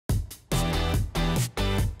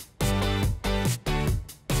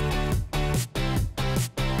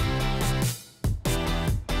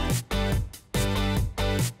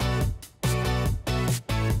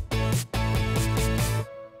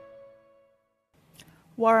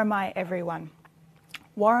Warramai, everyone.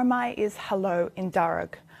 Warramai is hello in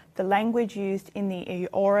Darug, the language used in the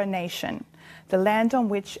Eora Nation, the land on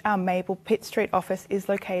which our Mable Pitt Street office is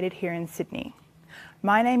located here in Sydney.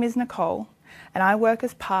 My name is Nicole, and I work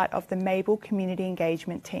as part of the Mable Community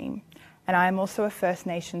Engagement team, and I am also a First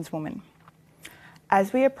Nations woman.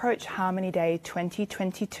 As we approach Harmony Day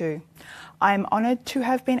 2022, I am honoured to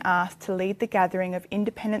have been asked to lead the gathering of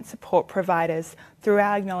independent support providers through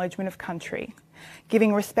our acknowledgement of country,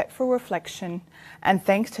 giving respectful reflection and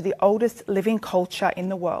thanks to the oldest living culture in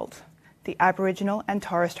the world, the Aboriginal and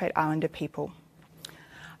Torres Strait Islander people.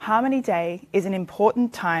 Harmony Day is an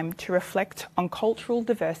important time to reflect on cultural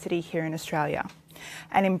diversity here in Australia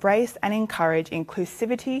and embrace and encourage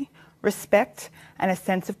inclusivity, respect and a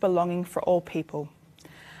sense of belonging for all people.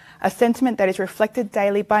 A sentiment that is reflected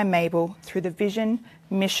daily by Mable through the vision,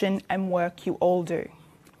 mission and work you all do.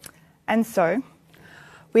 And so,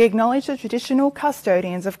 we acknowledge the traditional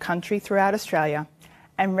custodians of country throughout Australia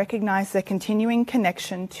and recognise their continuing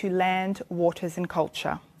connection to land, waters and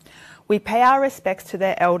culture. We pay our respects to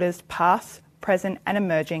their elders past, present and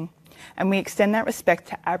emerging, and we extend that respect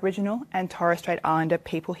to Aboriginal and Torres Strait Islander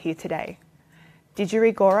people here today.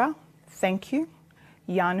 Didjurigora, thank you.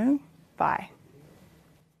 Yanu, bye.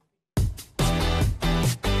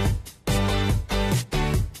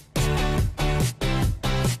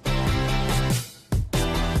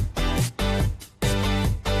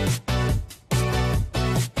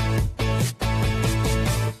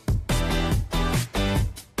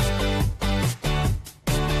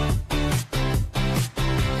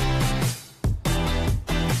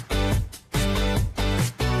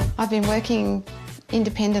 I've been working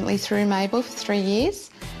independently through Mable for 3 years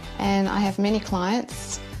and I have many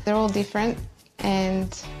clients. They're all different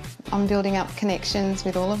and I'm building up connections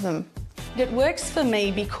with all of them. It works for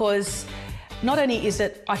me because not only is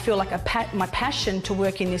it, I feel like my passion to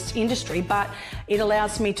work in this industry, but it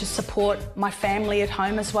allows me to support my family at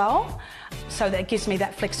home as well. So that gives me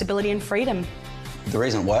that flexibility and freedom. The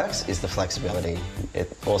reason it works is the flexibility.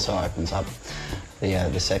 It also opens up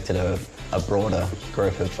the sector to a broader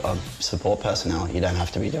group of support personnel. You don't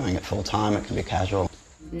have to be doing it full time, it can be casual.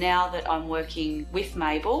 Now that I'm working with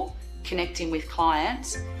Mable, connecting with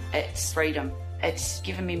clients, it's freedom. It's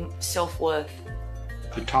given me self-worth.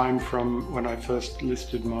 The time from when I first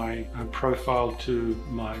listed my profile to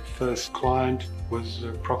my first client was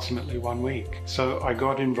approximately 1 week. So I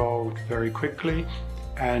got involved very quickly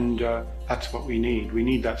and that's what we need. We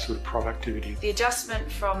need that sort of productivity. The adjustment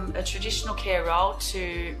from a traditional care role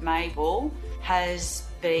to Mable has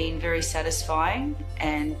been very satisfying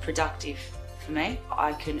and productive for me.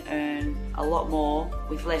 I can earn a lot more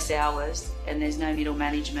with less hours and there's no middle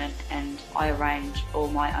management, and I arrange all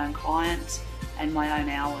my own clients and my own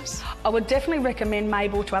hours. I would definitely recommend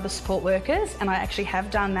Mable to other support workers, and I actually have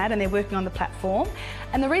done that, and they're working on the platform.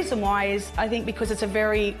 And the reason why is, I think, because it's a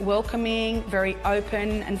very welcoming, very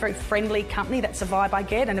open and very friendly company. That's the vibe I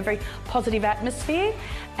get, and a very positive atmosphere.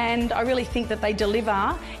 And I really think that they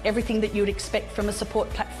deliver everything that you would expect from a support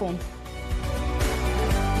platform.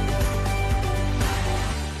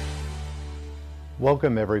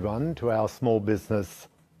 Welcome everyone to our small business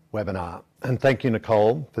webinar, and thank you,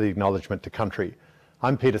 Nicole, for the acknowledgement to country.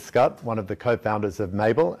 I'm Peter Scutt, one of the co-founders of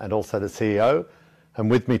Mable and also the CEO,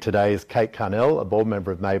 and with me today is Kate Carnell, a board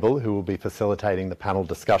member of Mable, who will be facilitating the panel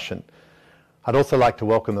discussion. I'd also like to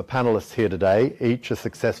welcome the panellists here today, each a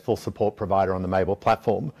successful support provider on the Mable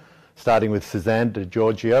platform, starting with Suzanne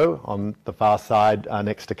DiGiorgio on the far side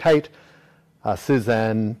next to Kate,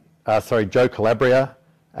 Joe Calabria,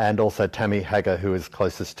 and also Tammy Hager, who is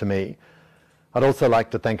closest to me. I'd also like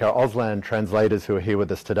to thank our Auslan translators who are here with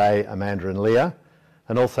us today, Amanda and Leah,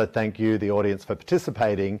 and also thank you, the audience, for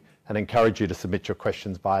participating, and encourage you to submit your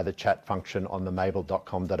questions via the chat function on the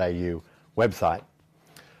mable.com.au website.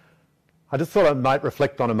 I just thought I might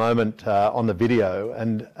reflect on a moment on the video,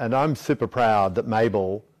 and I'm super proud that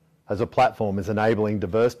Mable as a platform is enabling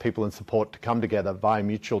diverse people and support to come together via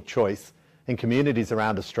mutual choice in communities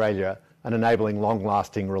around Australia and enabling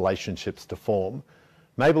long-lasting relationships to form.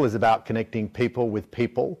 Mable is about connecting people with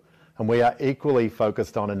people, and we are equally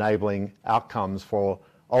focused on enabling outcomes for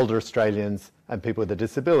older Australians and people with a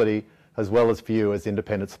disability, as well as for you as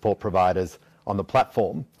independent support providers on the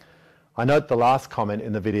platform. I note the last comment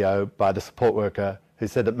in the video by the support worker who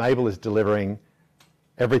said that Mable is delivering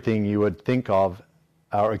everything you would think of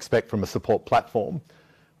or expect from a support platform.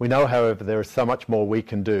 We know, however, there is so much more we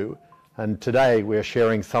can do, and today we are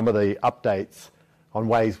sharing some of the updates on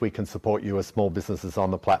ways we can support you as small businesses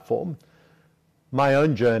on the platform. My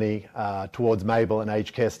own journey towards Mable and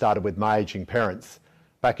aged care started with my aging parents.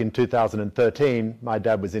 Back in 2013, my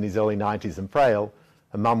dad was in his early 90s and frail,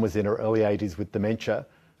 and Mum was in her early 80s with dementia,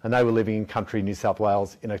 and they were living in country New South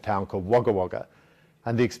Wales in a town called Wagga Wagga.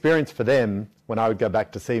 And the experience for them, when I would go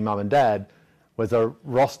back to see Mum and Dad, was a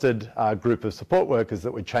rostered group of support workers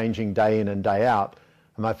that were changing day in and day out.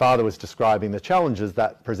 And my father was describing the challenges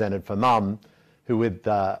that presented for Mum, who with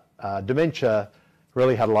dementia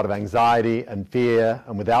really had a lot of anxiety and fear,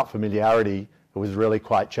 and without familiarity, it was really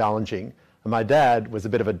quite challenging. And my dad was a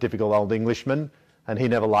bit of a difficult old Englishman, and he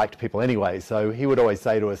never liked people anyway. So he would always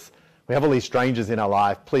say to us, we have all these strangers in our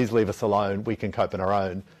life, please leave us alone, we can cope on our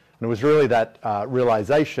own. And it was really that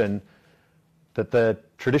realization that the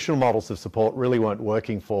traditional models of support really weren't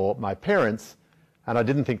working for my parents, and I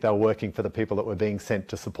didn't think they were working for the people that were being sent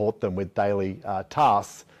to support them with daily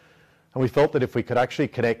tasks. And we felt that if we could actually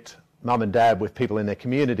connect Mum and Dad with people in their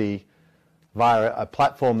community via a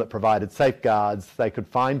platform that provided safeguards, they could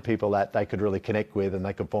find people that they could really connect with and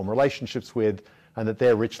they could form relationships with, and that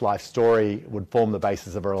their rich life story would form the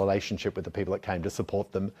basis of a relationship with the people that came to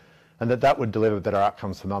support them, and that would deliver better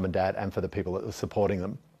outcomes for Mum and Dad and for the people that were supporting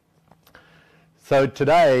them. So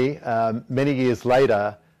today, many years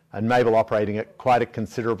later, and Mable operating at quite a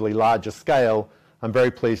considerably larger scale, I'm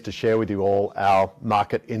very pleased to share with you all our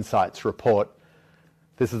Market Insights report.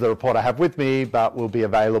 This is the report I have with me, but will be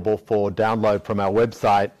available for download from our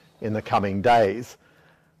website in the coming days.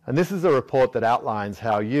 And this is a report that outlines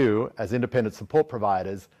how you, as independent support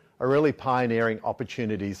providers, are really pioneering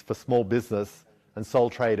opportunities for small business and sole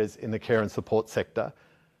traders in the care and support sector,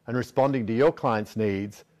 and responding to your clients'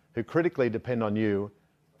 needs who critically depend on you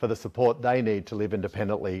for the support they need to live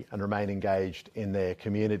independently and remain engaged in their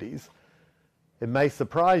communities. It may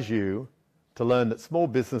surprise you to learn that small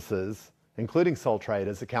businesses, including sole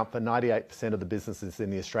traders, account for 98% of the businesses in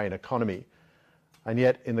the Australian economy. And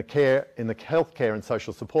yet in the healthcare and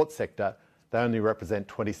social support sector, they only represent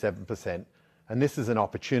 27%. And this is an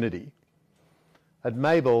opportunity. At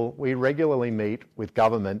Mable, we regularly meet with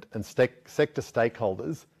government and sector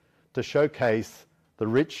stakeholders to showcase the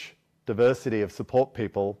rich diversity of support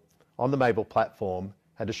people on the Mable platform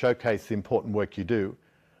and to showcase the important work you do.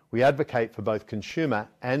 We advocate for both consumer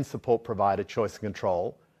and support provider choice and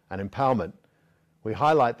control and empowerment. We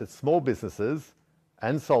highlight that small businesses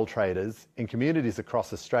and sole traders in communities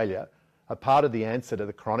across Australia are part of the answer to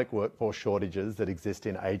the chronic workforce shortages that exist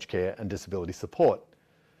in aged care and disability support.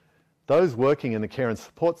 Those working in the care and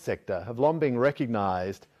support sector have long been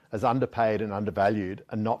recognised as underpaid and undervalued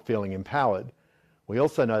and not feeling empowered. We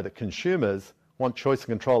also know that consumers want choice and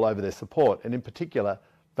control over their support, and in particular,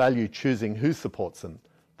 value choosing who supports them.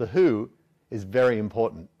 The who is very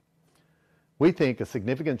important. We think a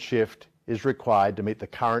significant shift is required to meet the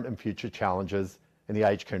current and future challenges in the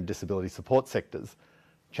aged care and disability support sectors.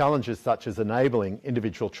 Challenges such as enabling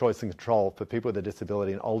individual choice and control for people with a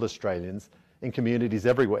disability and older Australians in communities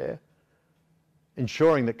everywhere,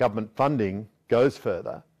 ensuring that government funding goes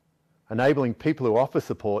further, enabling people who offer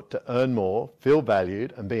support to earn more, feel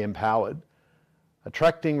valued and be empowered,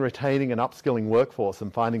 attracting, retaining and upskilling workforce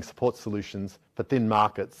and finding support solutions for thin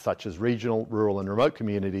markets such as regional, rural and remote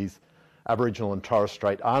communities, Aboriginal and Torres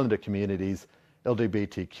Strait Islander communities,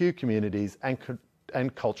 LGBTQ communities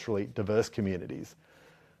and culturally diverse communities.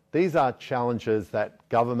 These are challenges that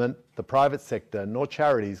government, the private sector, nor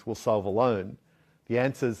charities will solve alone. The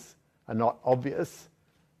answers are not obvious,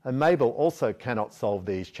 and Mable also cannot solve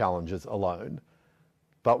these challenges alone.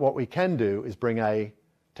 But what we can do is bring a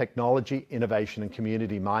technology, innovation and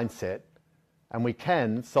community mindset, and we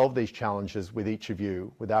can solve these challenges with each of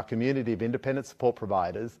you, with our community of independent support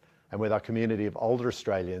providers and with our community of older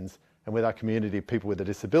Australians and with our community of people with a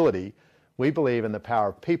disability. We believe in the power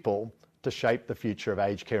of people to shape the future of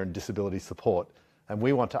aged care and disability support, and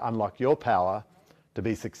we want to unlock your power to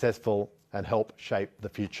be successful and help shape the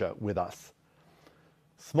future with us.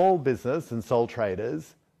 Small business and sole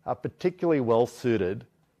traders are particularly well suited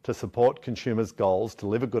to support consumers' goals to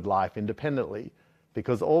live a good life independently,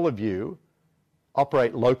 because all of you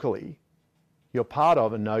operate locally. You're part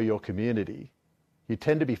of and know your community. You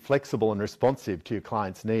tend to be flexible and responsive to your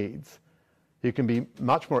clients' needs. You can be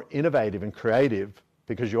much more innovative and creative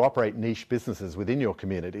because you operate niche businesses within your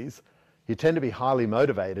communities. You tend to be highly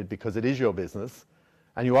motivated because it is your business,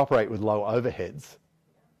 and you operate with low overheads.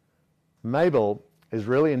 Mable is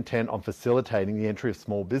really intent on facilitating the entry of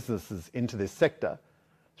small businesses into this sector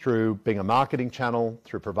through being a marketing channel,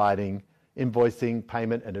 through providing invoicing,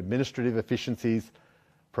 payment and administrative efficiencies,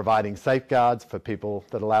 providing safeguards for people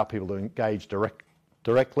that allow people to engage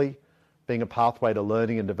directly, being a pathway to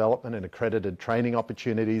learning and development and accredited training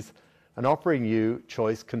opportunities, and offering you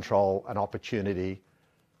choice, control and opportunity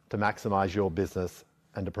to maximise your business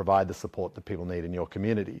and to provide the support that people need in your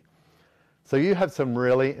community. So you have some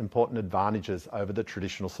really important advantages over the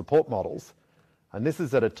traditional support models. And this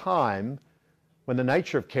is at a time when the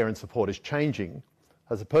nature of care and support is changing.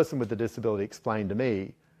 As a person with a disability explained to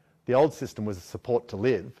me, the old system was support to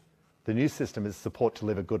live. The new system is support to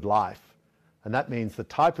live a good life. And that means the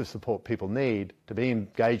type of support people need to be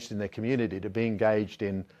engaged in their community, to be engaged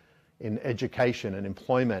in education and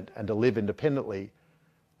employment, and to live independently,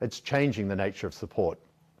 it's changing the nature of support.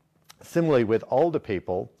 Similarly, with older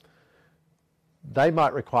people, they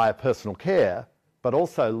might require personal care, but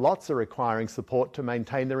also lots are requiring support to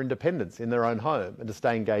maintain their independence in their own home and to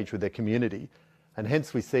stay engaged with their community. And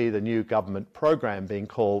hence we see the new government program being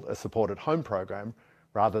called a support at home program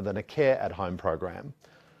rather than a care at home program.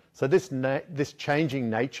 So this changing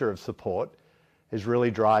nature of support is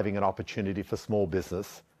really driving an opportunity for small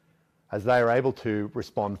business as they are able to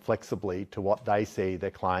respond flexibly to what they see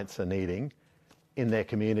their clients are needing in their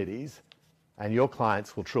communities, and your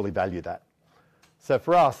clients will truly value that. So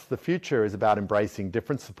for us, the future is about embracing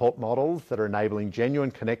different support models that are enabling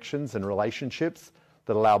genuine connections and relationships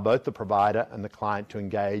that allow both the provider and the client to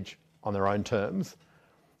engage on their own terms.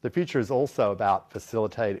 The future is also about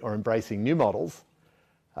facilitating or embracing new models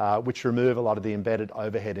which remove a lot of the embedded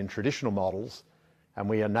overhead in traditional models, and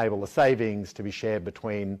we enable the savings to be shared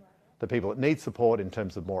between the people that need support in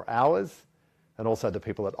terms of more hours and also the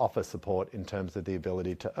people that offer support in terms of the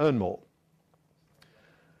ability to earn more.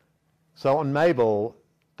 So on Mable,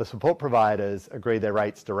 the support providers agree their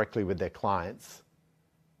rates directly with their clients,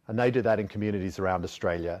 and they do that in communities around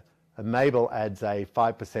Australia. And Mable adds a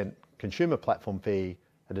 5% consumer platform fee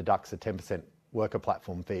and deducts a 10% worker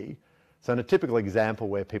platform fee. So in a typical example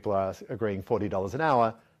where people are agreeing $40 an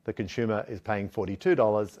hour, the consumer is paying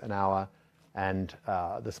 $42 an hour, and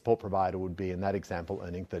the support provider would be, in that example,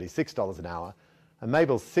 earning $36 an hour. And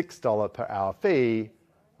Mable's $6 per hour fee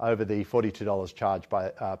over the $42 charged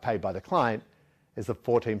paid by the client is a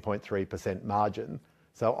 14.3% margin.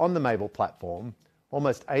 So on the Mable platform,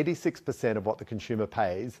 almost 86% of what the consumer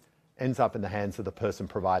pays ends up in the hands of the person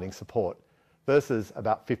providing support versus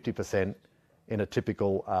about 50% in a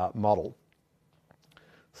typical model.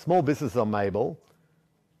 Small businesses on Mable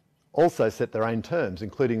also set their own terms,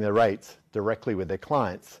 including their rates, directly with their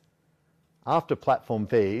clients. After platform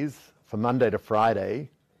fees for Monday to Friday,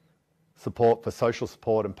 support for social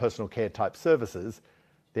support and personal care type services,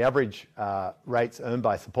 the average rates earned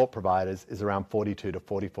by support providers is around $42 to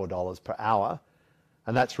 $44 per hour,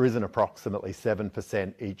 and that's risen approximately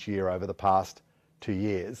 7% each year over the past 2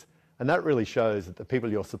 years. And that really shows that the people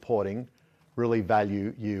you're supporting really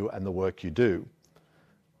value you and the work you do.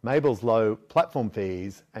 Mable's low platform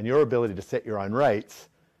fees and your ability to set your own rates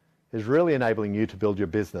is really enabling you to build your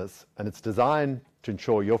business, and it's designed to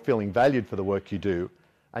ensure you're feeling valued for the work you do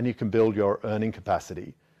and you can build your earning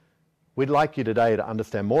capacity. We'd like you today to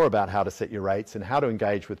understand more about how to set your rates and how to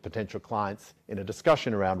engage with potential clients in a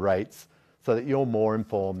discussion around rates so that you're more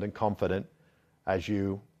informed and confident as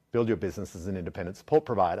you build your business as an independent support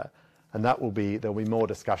provider. And there'll be more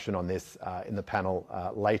discussion on this in the panel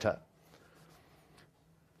later.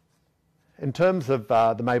 In terms of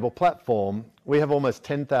the Mable platform, we have almost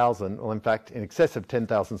 10,000, or in fact in excess of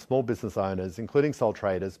 10,000 small business owners, including sole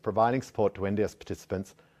traders, providing support to NDIS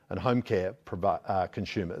participants and home care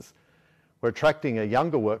consumers. We're attracting a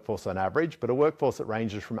younger workforce on average, but a workforce that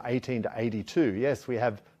ranges from 18 to 82. Yes, we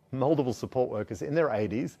have multiple support workers in their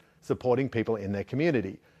 80s supporting people in their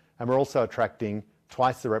community. And we're also attracting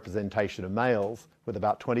twice the representation of males, with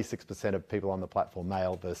about 26% of people on the platform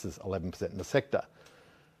male versus 11% in the sector.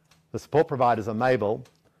 The support providers on Mable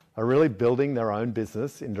are really building their own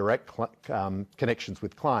business in direct connections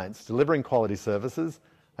with clients, delivering quality services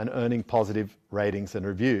and earning positive ratings and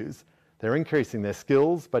reviews. They're increasing their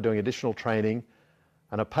skills by doing additional training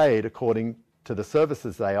and are paid according to the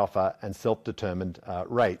services they offer and self-determined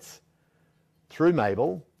rates. Through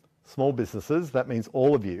Mable, small businesses, that means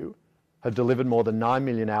all of you, have delivered more than 9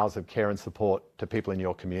 million hours of care and support to people in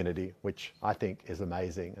your community, which I think is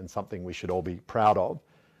amazing and something we should all be proud of.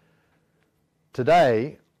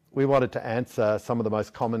 Today, we wanted to answer some of the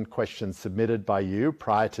most common questions submitted by you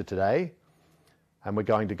prior to today, and we're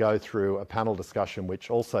going to go through a panel discussion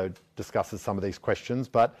which also discusses some of these questions,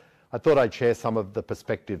 but I thought I'd share some of the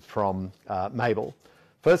perspectives from Mable.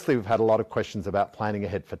 Firstly, we've had a lot of questions about planning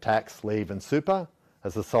ahead for tax, leave and super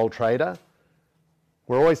as a sole trader.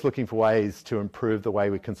 We're always looking for ways to improve the way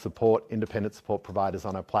we can support independent support providers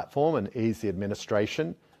on our platform and ease the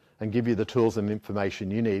administration and give you the tools and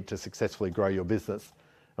information you need to successfully grow your business.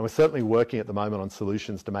 And we're certainly working at the moment on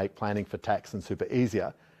solutions to make planning for tax and super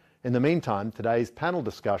easier. In the meantime, today's panel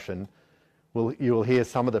discussion, you will hear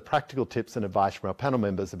some of the practical tips and advice from our panel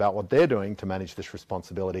members about what they're doing to manage this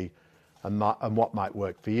responsibility and what might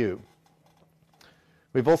work for you.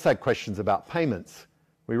 We've also had questions about payments.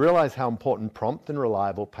 We realise how important prompt and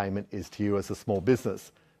reliable payment is to you as a small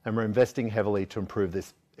business, and we're investing heavily to improve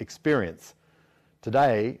this experience.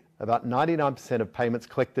 Today, about 99% of payments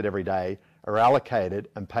collected every day are allocated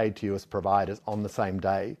and paid to you as providers on the same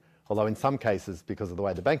day, although in some cases, because of the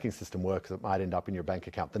way the banking system works, it might end up in your bank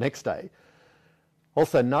account the next day.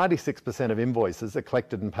 Also, 96% of invoices are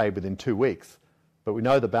collected and paid within 2 weeks, but we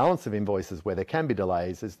know the balance of invoices where there can be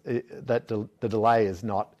delays is that the delay is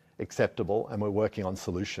not acceptable, and we're working on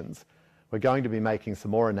solutions. We're going to be making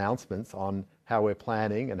some more announcements on how we're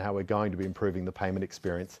planning and how we're going to be improving the payment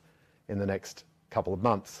experience in the next couple of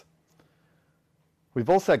months. We've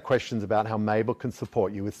also had questions about how Mable can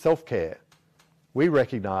support you with self-care. We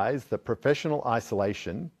recognise that professional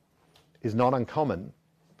isolation is not uncommon,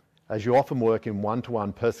 as you often work in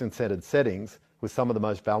one-to-one person-centred settings with some of the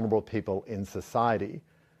most vulnerable people in society.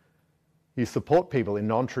 You support people in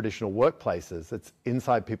non-traditional workplaces. It's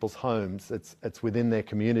inside people's homes, it's within their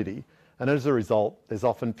community, and as a result, there's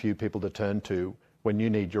often few people to turn to when you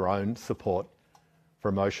need your own support for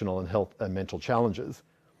emotional and health and mental challenges.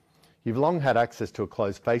 You've long had access to a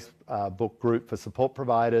closed Facebook group for support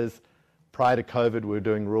providers. Prior to COVID, we were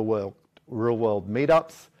doing real-world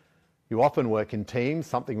meetups. You often work in teams,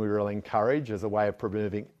 something we really encourage as a way of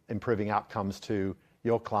improving outcomes to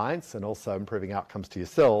your clients and also improving outcomes to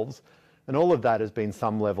yourselves. And all of that has been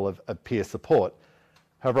some level of peer support.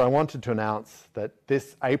 However, I wanted to announce that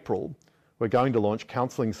this April, we're going to launch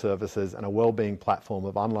counselling services and a wellbeing platform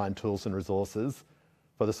of online tools and resources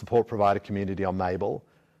for the support provider community on Mable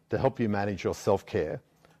to help you manage your self-care.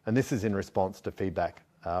 And this is in response to feedback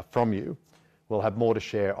from you. We'll have more to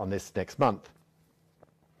share on this next month.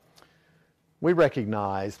 We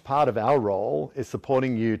recognise part of our role is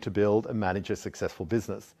supporting you to build and manage a successful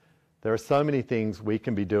business. There are so many things we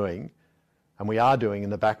can be doing, and we are doing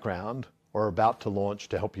in the background or about to launch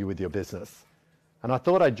to help you with your business. And I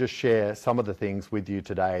thought I'd just share some of the things with you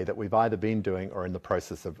today that we've either been doing or in the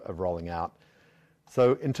process of rolling out.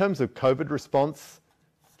 So in terms of COVID response,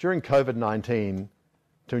 during COVID-19,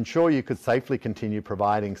 to ensure you could safely continue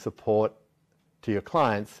providing support to your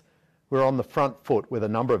clients, we're on the front foot with a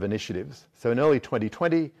number of initiatives. So in early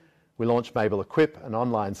 2020, we launched Mable Equip, an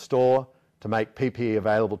online store to make PPE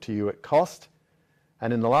available to you at cost.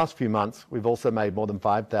 And in the last few months, we've also made more than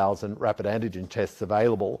 5,000 rapid antigen tests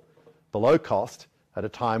available below cost at a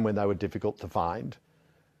time when they were difficult to find.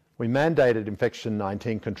 We mandated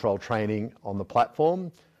infection-19 control training on the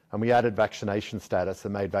platform, and we added vaccination status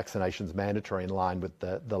and made vaccinations mandatory in line with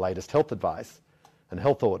the latest health advice and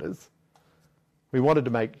health orders. We wanted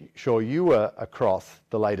to make sure you were across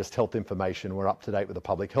the latest health information, we're up to date with the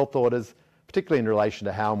public health orders, particularly in relation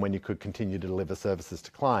to how and when you could continue to deliver services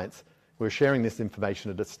to clients. We're sharing this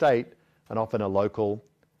information at a state and often a local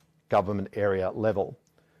government area level.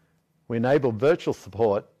 We enable virtual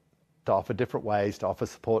support to offer different ways to offer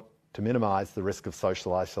support to minimise the risk of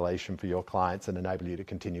social isolation for your clients and enable you to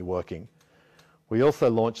continue working. We also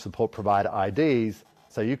launched support provider IDs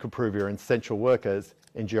so you could prove you're essential workers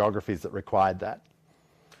in geographies that required that.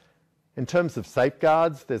 In terms of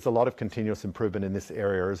safeguards, there's a lot of continuous improvement in this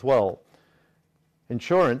area as well.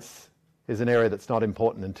 Insurance is an area that's not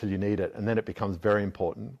important until you need it, and then it becomes very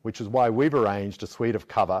important, which is why we've arranged a suite of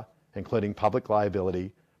cover, including public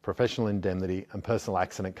liability, professional indemnity, and personal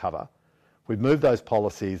accident cover. We've moved those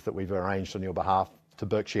policies that we've arranged on your behalf to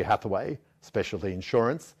Berkshire Hathaway Specialty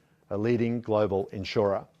Insurance, a leading global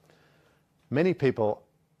insurer. Many people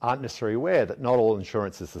aren't necessarily aware that not all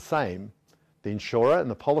insurance is the same. The insurer and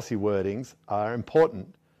the policy wordings are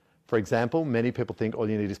important. For example, many people think all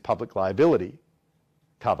you need is public liability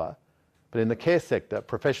cover. But in the care sector,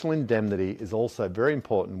 professional indemnity is also very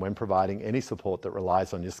important when providing any support that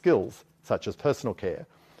relies on your skills, such as personal care.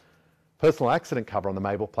 Personal accident cover on the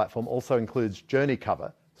Mable platform also includes journey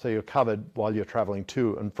cover, so you're covered while you're travelling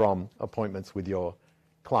to and from appointments with your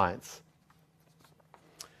clients.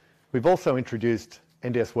 We've also introduced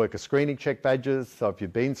NDS worker screening check badges, so if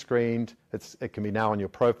you've been screened, it can be now on your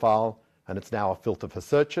profile, and it's now a filter for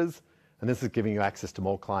searches, and this is giving you access to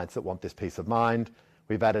more clients that want this peace of mind.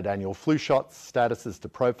 We've added annual flu shots, statuses to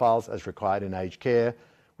profiles as required in aged care.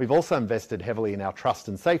 We've also invested heavily in our trust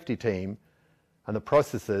and safety team and the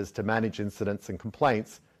processes to manage incidents and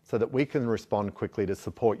complaints so that we can respond quickly to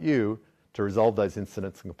support you to resolve those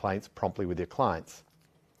incidents and complaints promptly with your clients.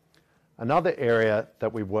 Another area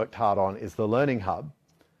that we've worked hard on is the Learning Hub.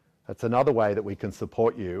 That's another way that we can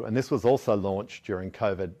support you, and this was also launched during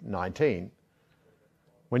COVID-19.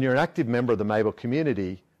 When you're an active member of the Mable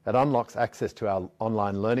community, it unlocks access to our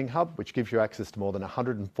online Learning Hub, which gives you access to more than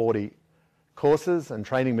 140 courses and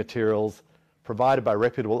training materials provided by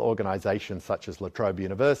reputable organisations such as La Trobe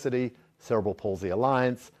University, Cerebral Palsy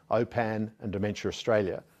Alliance, OPAN and Dementia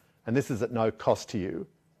Australia, and this is at no cost to you.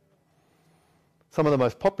 Some of the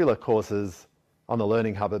most popular courses on the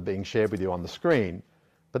Learning Hub are being shared with you on the screen,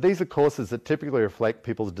 but these are courses that typically reflect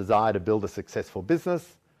people's desire to build a successful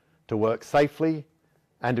business, to work safely,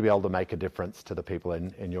 and to be able to make a difference to the people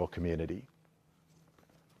in your community.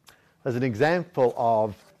 As an example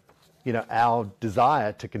of our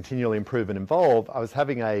desire to continually improve and evolve, I was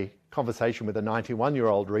having a conversation with a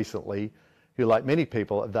 91-year-old recently who, like many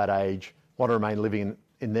people of that age, want to remain living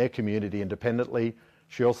in their community independently.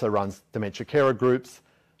 She also runs dementia carer groups.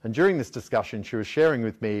 And during this discussion, she was sharing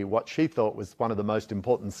with me what she thought was one of the most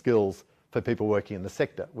important skills for people working in the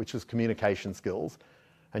sector, which was communication skills.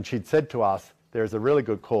 And she'd said to us, there is a really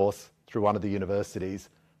good course through one of the universities,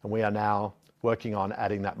 and we are now working on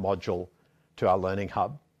adding that module to our Learning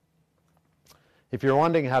Hub. If you're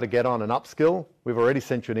wondering how to get on an Upskill, we've already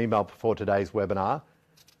sent you an email before today's webinar,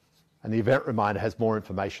 and the event reminder has more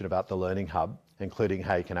information about the Learning Hub, including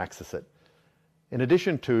how you can access it. In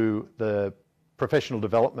addition to the professional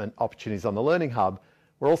development opportunities on the Learning Hub,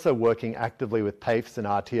 we're also working actively with TAFEs and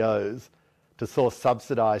RTOs to source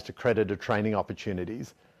subsidised accredited training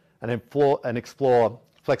opportunities and explore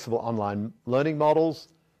flexible online learning models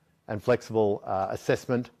and flexible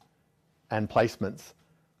assessment and placements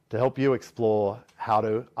to help you explore how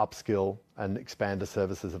to upskill and expand the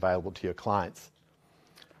services available to your clients.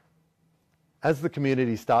 As the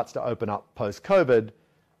community starts to open up post-COVID,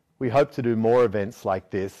 we hope to do more events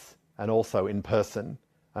like this and also in person,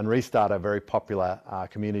 and restart our very popular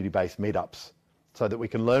community-based meetups so that we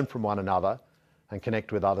can learn from one another and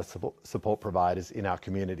connect with other support providers in our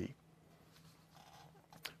community.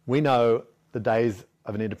 We know the days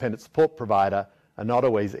of an independent support provider are not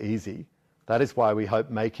always easy. That is why we hope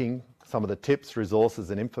making some of the tips, resources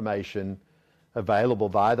and information available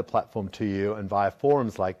via the platform to you and via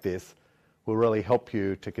forums like this will really help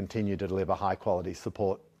you to continue to deliver high quality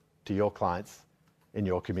support to your clients in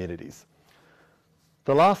your communities.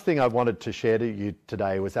 The last thing I wanted to share to you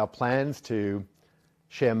today was our plans to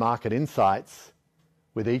share market insights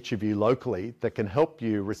with each of you locally that can help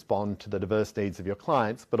you respond to the diverse needs of your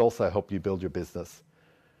clients, but also help you build your business.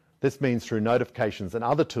 This means through notifications and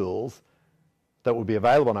other tools that will be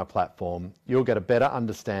available on our platform, you'll get a better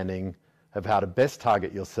understanding of how to best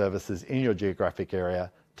target your services in your geographic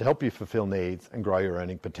area to help you fulfill needs and grow your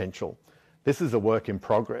earning potential. This is a work in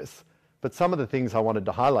progress, but some of the things I wanted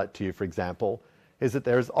to highlight to you, for example, is that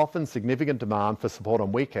there is often significant demand for support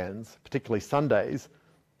on weekends, particularly Sundays,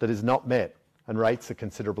 that is not met, and rates are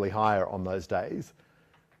considerably higher on those days.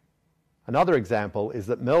 Another example is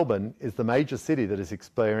that Melbourne is the major city that has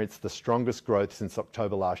experienced the strongest growth since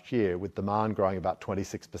October last year, with demand growing about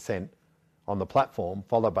 26% on the platform,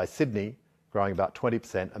 followed by Sydney growing about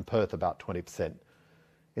 20% and Perth about 20%.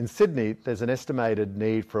 In Sydney, there's an estimated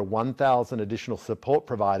need for 1,000 additional support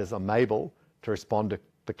providers on Mable to respond to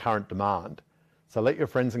the current demand. So let your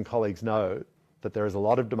friends and colleagues know that there is a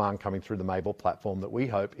lot of demand coming through the Mable platform that we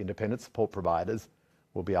hope independent support providers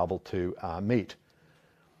will be able to meet.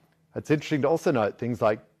 It's interesting to also note things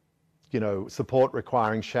like, support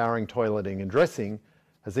requiring showering, toileting and dressing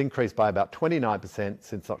has increased by about 29%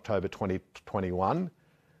 since October 2021,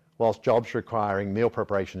 whilst jobs requiring meal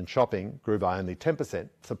preparation and shopping grew by only 10%.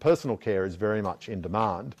 So personal care is very much in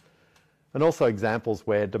demand. And also examples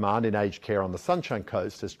where demand in aged care on the Sunshine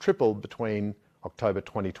Coast has tripled between October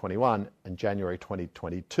 2021 and January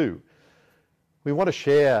 2022. We want to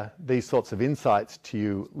share these sorts of insights to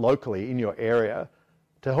you locally in your area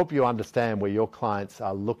to help you understand where your clients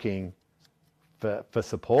are looking for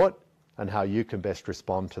support and how you can best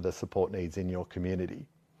respond to the support needs in your community.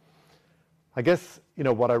 I guess,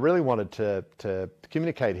 what I really wanted to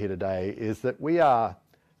communicate here today is that we are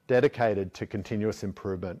dedicated to continuous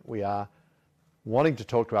improvement. We are wanting to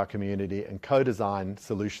talk to our community and co-design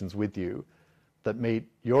solutions with you that meet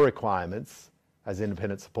your requirements as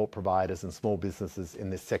independent support providers and small businesses in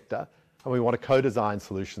this sector. And we want to co-design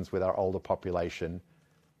solutions with our older population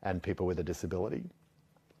and people with a disability.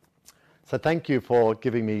 So thank you for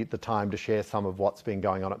giving me the time to share some of what's been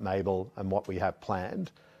going on at Mable and what we have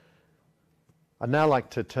planned. I'd now like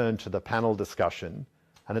to turn to the panel discussion,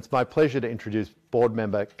 and it's my pleasure to introduce board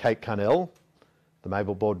member Kate Carnell, the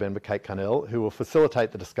Mable board member Kate Carnell, who will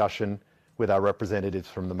facilitate the discussion with our representatives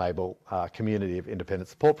from the Mable community of independent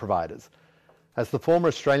support providers. As the former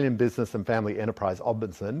Australian Business and Family Enterprise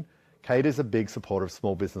Ombudsman, Kate is a big supporter of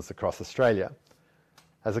small business across Australia.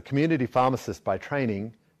 As a community pharmacist by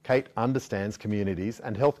training, Kate understands communities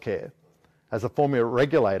and healthcare. As a former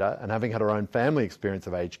regulator and having had her own family experience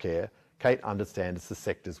of aged care, Kate understands the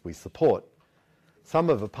sectors we support.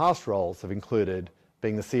 Some of her past roles have included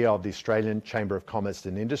being the CEO of the Australian Chamber of Commerce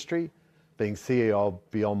and Industry, being CEO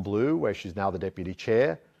of Beyond Blue, where she's now the Deputy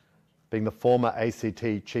Chair, being the former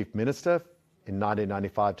ACT Chief Minister in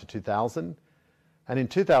 1995 to 2000, and in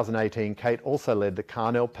 2018, Kate also led the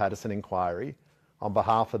Carnell-Patterson inquiry on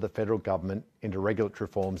behalf of the federal government into regulatory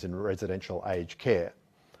reforms in residential aged care.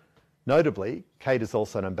 Notably, Kate is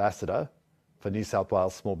also an ambassador for New South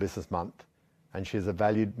Wales Small Business Month, and she is a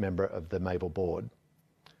valued member of the Mable board.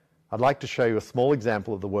 I'd like to show you a small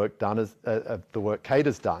example of the work Kate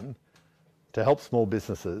has done to help small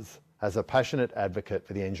businesses as a passionate advocate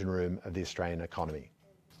for the engine room of the Australian economy.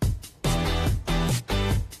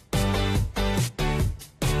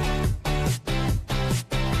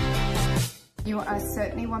 You are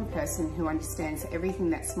certainly one person who understands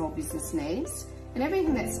everything that small business needs and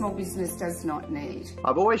everything that small business does not need.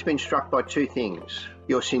 I've always been struck by two things: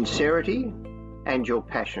 your sincerity and your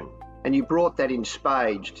passion. And you brought that in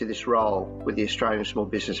spades to this role with the Australian Small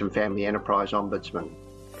Business and Family Enterprise Ombudsman.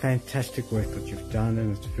 Fantastic work that you've done,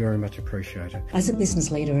 and it's very much appreciated. As a business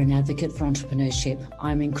leader and advocate for entrepreneurship,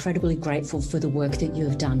 I'm incredibly grateful for the work that you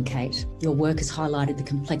have done, Kate. Your work has highlighted the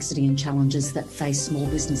complexity and challenges that face small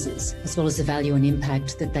businesses, as well as the value and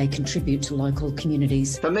impact that they contribute to local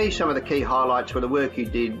communities. For me, some of the key highlights were the work you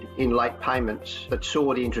did in late payments that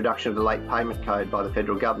saw the introduction of the Late Payment Code by the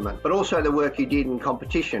federal government, but also the work you did in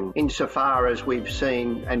competition, insofar as we've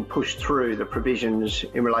seen and pushed through the provisions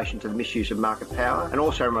in relation to the misuse of market power, and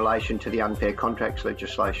also in relation to the unfair contracts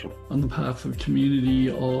legislation. On behalf of a community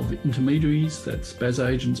of intermediaries, that's BAS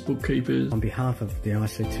agents, bookkeepers. On behalf of the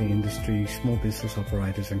ICT industry, small business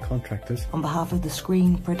operators and contractors. On behalf of the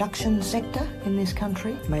screen production sector in this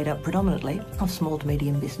country, made up predominantly of small to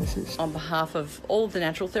medium businesses. On behalf of all of the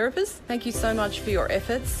natural therapists, thank you so much for your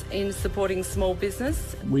efforts in supporting small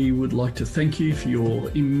business. We would like to thank you for your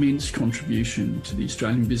immense contribution to the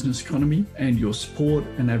Australian business economy and your support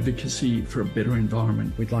and advocacy for a better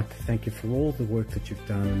environment. We'd like to thank you for all the work that you've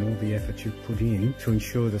done and all the effort you've put in to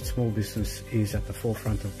ensure that small business is at the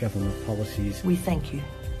forefront of government policies. We thank you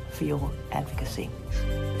for your advocacy.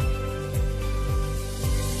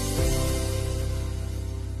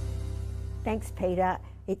 Thanks, Peter.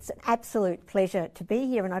 It's an absolute pleasure to be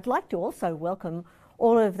here, and I'd like to also welcome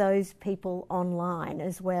all of those people online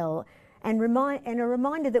as well. And a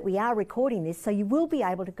reminder that we are recording this, so you will be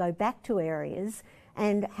able to go back to areas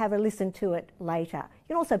and have a listen to it later. You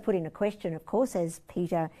can also put in a question, of course, as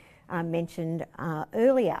Peter mentioned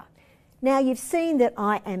earlier. Now, you've seen that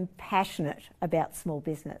I am passionate about small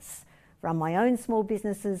business. Run my own small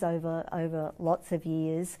businesses over lots of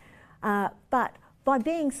years, but by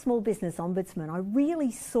being Small Business Ombudsman, I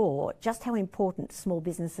really saw just how important small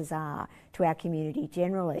businesses are to our community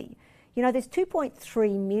generally. You know, there's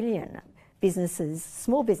 2.3 million businesses,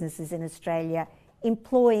 small businesses in Australia,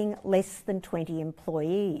 employing less than 20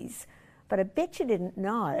 employees. But I bet you didn't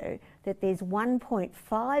know that there's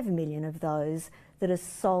 1.5 million of those that are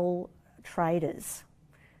sole traders,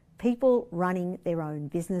 people running their own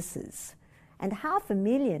businesses, and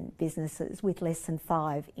 500,000 businesses with less than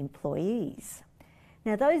 5 employees.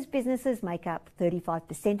 Now, those businesses make up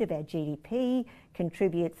 35% of our GDP,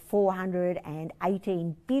 contribute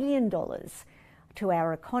 $418 billion to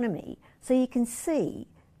our economy. So you can see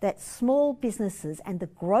that small businesses and the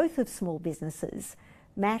growth of small businesses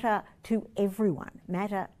matter to everyone,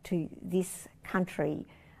 matter to this country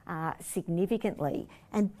significantly.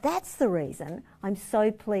 And that's the reason I'm so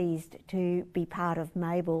pleased to be part of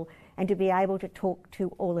Mable and to be able to talk to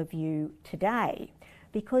all of you today.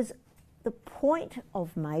 Because the point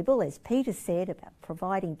of Mable, as Peter said, about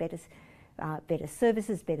providing better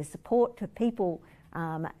services, better support to people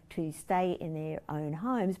to stay in their own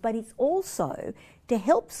homes, but it's also to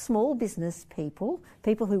help small business people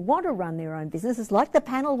who want to run their own businesses, like the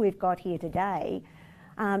panel we've got here today,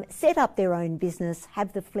 set up their own business,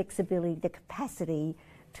 have the flexibility, the capacity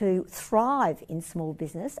to thrive in small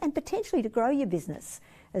business and potentially to grow your business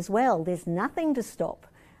as well. There's nothing to stop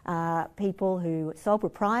people who sole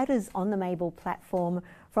proprietors on the Mable platform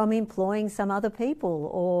from employing some other people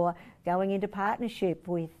or going into partnership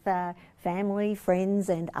with family, friends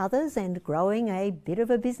and others and growing a bit of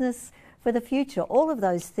a business for the future. All of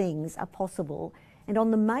those things are possible. And on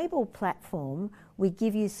the Mable platform, we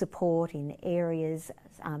give you support in areas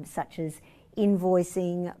such as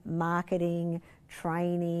invoicing, marketing,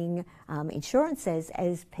 training, insurance,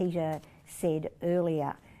 as Peter said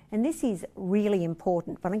earlier. And this is really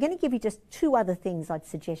important, but I'm going to give you just 2 other things I'd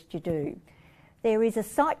suggest you do. There is a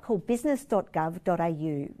site called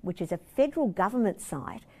business.gov.au, which is a federal government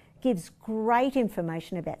site gives great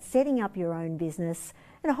information about setting up your own business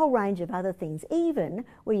and a whole range of other things, even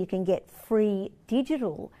where you can get free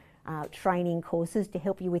digital training courses to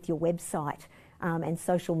help you with your website and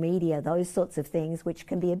social media, those sorts of things, which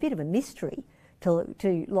can be a bit of a mystery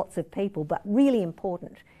to lots of people, but really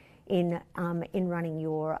important in running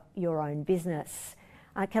your own business.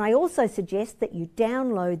 Can I also suggest that you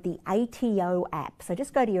download the ATO app? So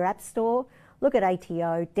just go to your app store, look at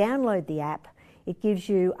ATO, download the app. It gives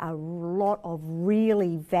you a lot of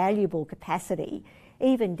really valuable capacity,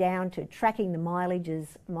 even down to tracking the mileage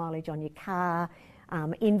on your car,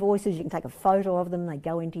 invoices. You can take a photo of them. They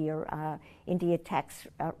go into your tax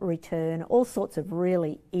return. All sorts of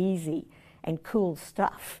really easy and cool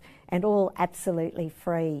stuff, and all absolutely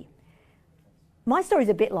free. My story's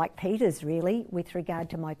a bit like Peter's, really, with regard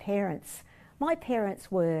to my parents. My parents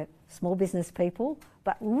were small business people,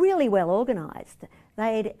 but really well organised.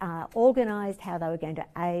 They'd organised how they were going to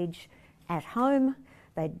age at home.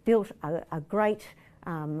 They'd built a great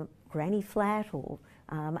granny flat or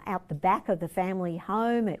out the back of the family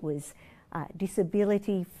home. It was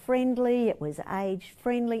disability friendly, it was age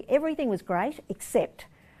friendly, everything was great, except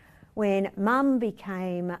when Mum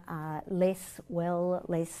became less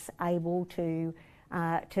able to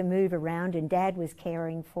move around and Dad was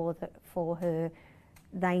caring for her,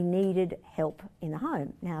 they needed help in the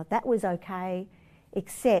home. Now that was okay,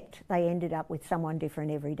 except they ended up with someone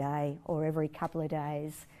different every day or every couple of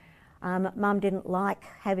days. Mum didn't like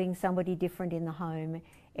having somebody different in the home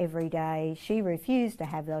every day. She refused to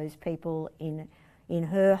have those people in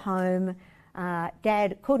her home.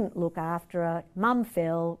 Dad couldn't look after her. Mum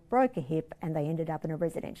fell, broke a hip, and they ended up in a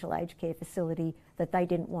residential aged care facility that they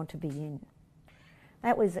didn't want to be in.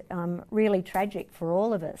 That was really tragic for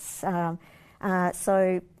all of us.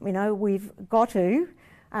 So, you know, we've got to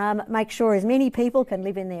make sure as many people can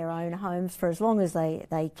live in their own homes for as long as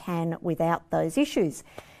they can without those issues.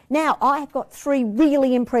 Now, I've got three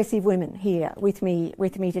really impressive women here with me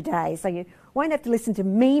today, so you won't have to listen to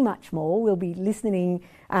me much more. We'll be listening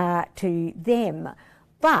to them.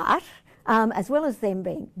 But as well as them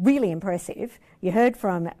being really impressive, you heard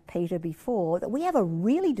from Peter before that we have a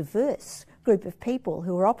really diverse group of people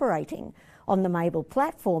who are operating on the Mable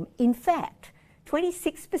platform. In fact,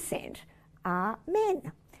 26% are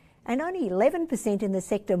men, and only 11% in the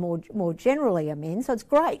sector more generally are men, so it's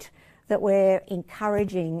great that we're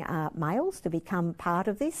encouraging males to become part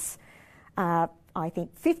of this. I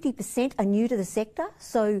think 50% are new to the sector,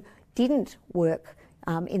 so didn't work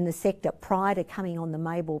in the sector prior to coming on the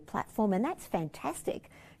Mable platform, and that's fantastic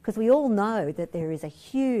because we all know that there is a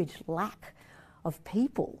huge lack of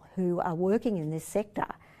people who are working in this sector,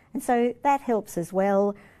 and so that helps as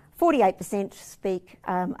well. 48% speak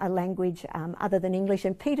a language other than English,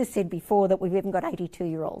 and Peter said before that we've even got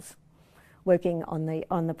 82-year-olds working on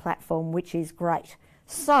the platform, which is great.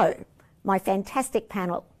 So, my fantastic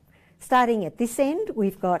panel. Starting at this end,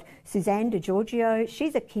 we've got Suzanne DiGiorgio.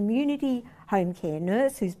 She's a community home care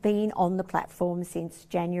nurse who's been on the platform since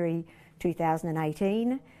January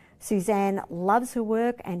 2018. Suzanne loves her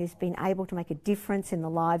work and has been able to make a difference in the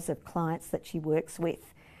lives of clients that she works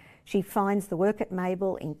with. She finds the work at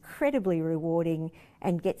Mable incredibly rewarding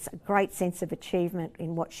and gets a great sense of achievement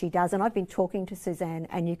in what she does. And I've been talking to Suzanne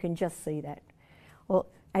and you can just see that. Well,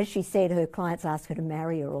 as she said, her clients ask her to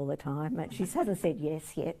marry her all the time. And she hasn't said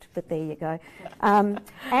yes yet, but there you go.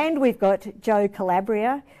 And we've got Jo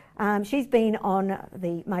Calabria. She's been on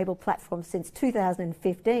the Mable platform since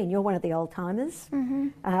 2015. You're one of the old timers,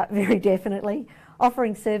 very definitely,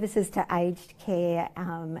 offering services to aged care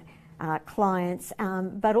clients,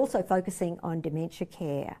 but also focusing on dementia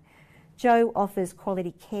care. Jo offers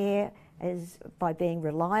quality care by being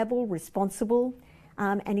reliable, responsible,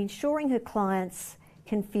 and ensuring her clients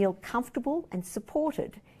can feel comfortable and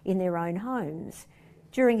supported in their own homes.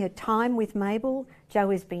 During her time with Mable, Jo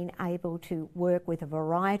has been able to work with a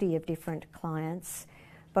variety of different clients,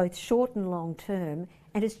 both short and long term,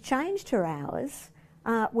 and has changed her hours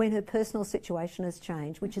when her personal situation has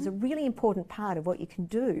changed, which is a really important part of what you can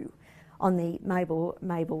do on the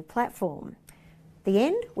Mable platform. At the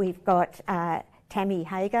end, we've got Tammy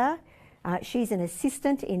Hager. She's an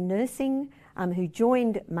assistant in nursing who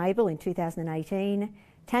joined Mable in 2018.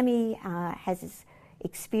 Tammy has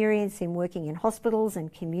experience in working in hospitals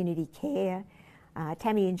and community care.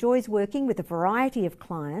 Tammy enjoys working with a variety of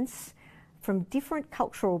clients from different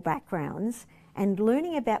cultural backgrounds and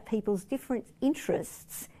learning about people's different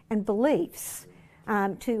interests and beliefs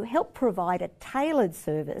to help provide a tailored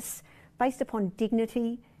service based upon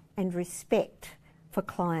dignity and respect for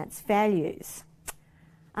clients' values.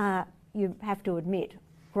 You have to admit,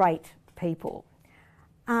 great people.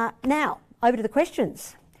 Now, over to the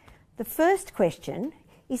questions. The first question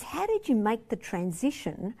is, how did you make the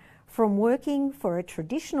transition from working for a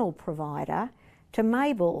traditional provider to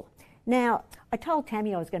Mable? Now, I told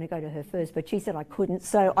Tammy I was going to go to her first, but she said I couldn't,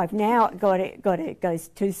 so I've now got it goes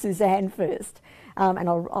to Suzanne first, and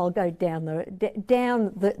I'll go down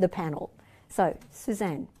the panel. So,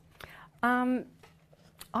 Suzanne.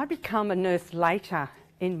 I became a nurse later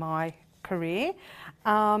in my career,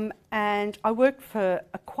 and I worked for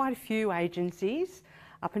quite a few agencies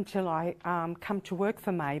up until I come to work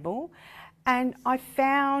for Mable, and I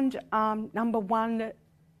found, number one,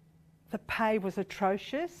 the pay was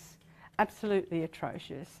atrocious, absolutely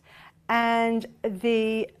atrocious, and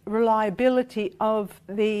the reliability of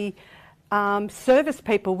the service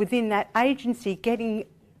people within that agency getting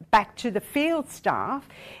back to the field staff,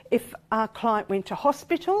 if a client went to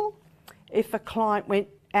hospital, if a client went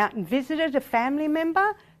out and visited a family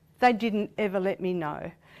member, they didn't ever let me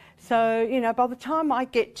know. So, you know, by the time I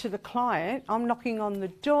get to the client, I'm knocking on the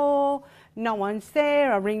door, no one's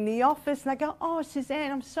there, I ring the office and they go, "Oh,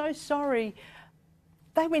 Suzanne, I'm so sorry.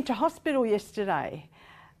 They went to hospital yesterday."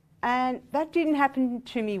 And that didn't happen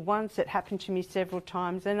to me once, it happened to me several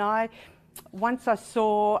times. And once I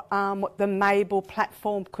saw what the Mable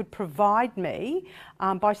platform could provide me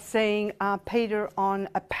by seeing Peter on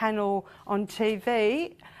a panel on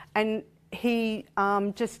TV, and he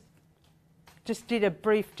just did a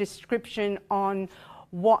brief description on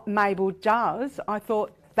what Mable does, I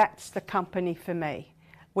thought that's the company for me,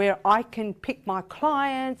 where I can pick my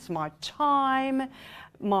clients, my time,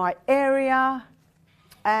 my area,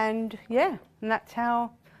 and yeah, and that's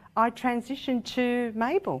how I transitioned to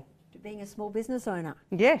Mable. Being a small business owner.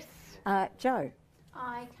 Yes. Jo.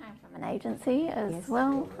 I came from an agency as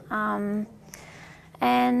well,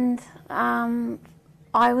 and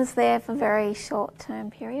I was there for a very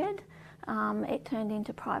short-term period. It turned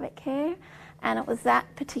into private care, and it was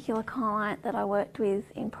that particular client that I worked with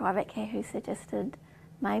in private care who suggested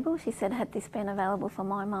Mable. She said, had this been available for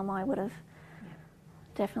my mum, I would have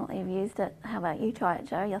definitely have used it. How about you try it,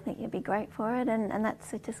 Jo? I think you'd be great for it. And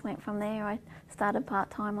it just went from there. I started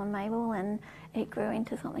part-time on Mable and it grew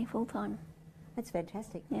into something full-time. That's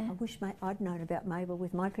fantastic. Yeah. I wish I'd known about Mable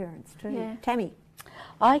with my parents too. Yeah. Tammy.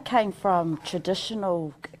 I came from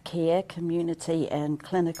traditional care, community and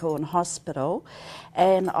clinical and hospital,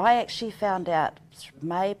 and I actually found out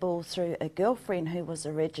Mable through a girlfriend who was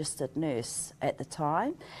a registered nurse at the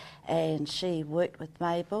time, and she worked with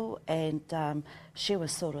Mable, and she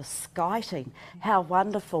was sort of skiting how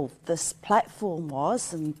wonderful this platform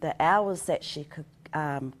was and the hours that she could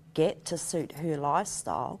get to suit her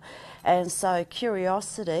lifestyle. And so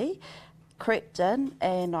curiosity crept in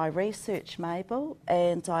and I researched Mable,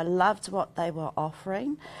 and I loved what they were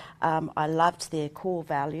offering. I loved their core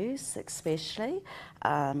values especially.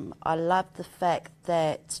 I loved the fact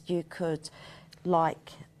that you could,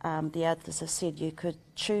 like the others have said, you could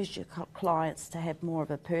choose your clients to have more of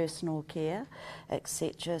a personal care,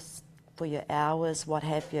 etc., for your hours, what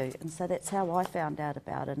have you. And so that's how I found out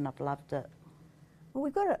about it, and I've loved it. Well,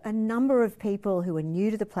 we've got a number of people who are new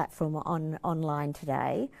to the platform online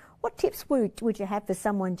today. What tips would you have for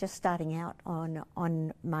someone just starting out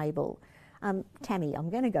on Mable? Tammy, I'm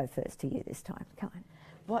going to go first to you this time. Come on.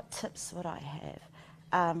 What tips would I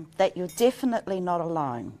have? That you're definitely not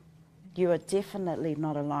alone. You are definitely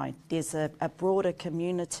not alone. There's a broader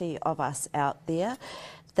community of us out there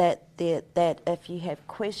that if you have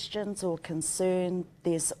questions or concern,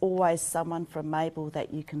 there's always someone from Mable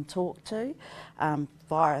that you can talk to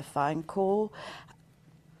via a phone call.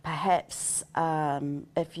 Perhaps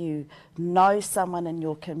if you know someone in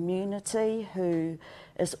your community who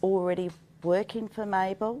is already working for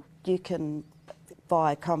Mable, you can,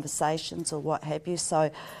 via conversations or what have you. So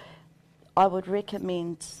I would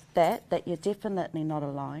recommend that you're definitely not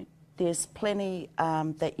alone. There's plenty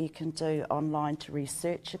that you can do online to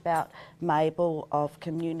research about Mable, of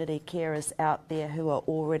community carers out there who are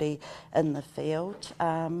already in the field.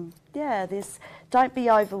 Don't be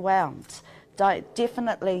overwhelmed.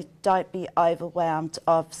 Definitely don't be overwhelmed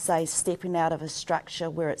of, say, stepping out of a structure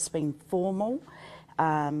where it's been formal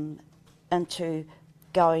into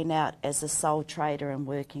going out as a sole trader and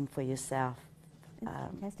working for yourself.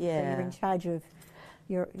 Fantastic. So you're in charge of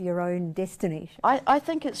your own destiny. I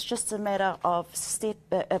think it's just a matter of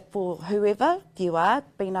for whoever you are,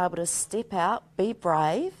 being able to step out, be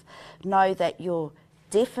brave, know that you're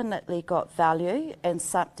definitely got value and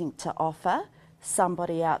something to offer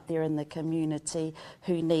somebody out there in the community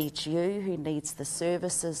who needs you, who needs the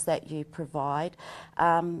services that you provide,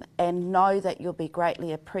 and know that you'll be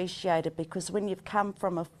greatly appreciated, because when you've come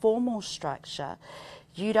from a formal structure,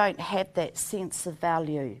 you don't have that sense of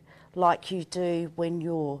value like you do when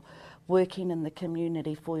you're working in the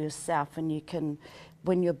community for yourself, and you can,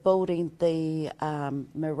 when you're building the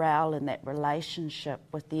morale and that relationship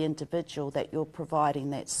with the individual that you're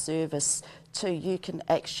providing that service to, you can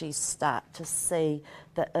actually start to see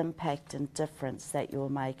the impact and difference that you're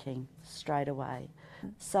making straight away.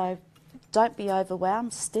 So don't be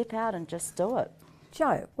overwhelmed, step out and just do it.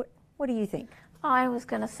 Jo, what do you think? I was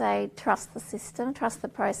going to say trust the system, trust the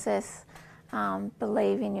process,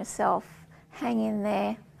 believe in yourself, hang in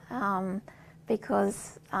there,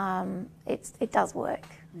 because it does work.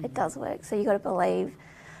 It does work. So you've got to believe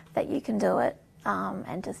that you can do it,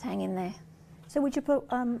 and just hang in there. So would you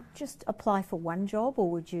just apply for one job, or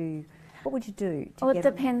what would you do? Well, it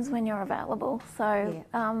depends when you're available. So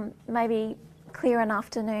maybe clear an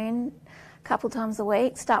afternoon a couple times a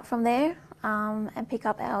week, start from there, and pick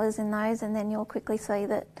up hours in those, and then you'll quickly see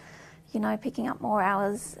that, you know, picking up more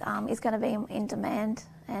hours is going to be in demand,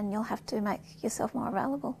 and you'll have to make yourself more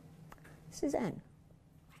available. Suzanne?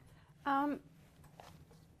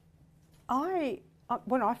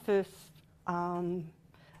 When I first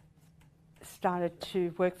started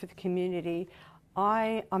to work for the community,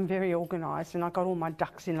 I'm very organised, and I got all my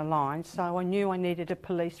ducks in a line, so I knew I needed a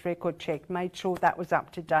police record check, made sure that was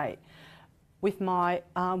up to date. With my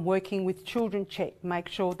working with children check, make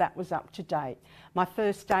sure that was up to date. My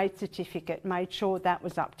first aid certificate, made sure that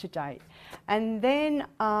was up to date. And then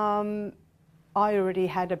I already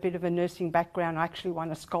had a bit of a nursing background. I actually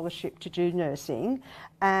won a scholarship to do nursing,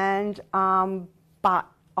 and but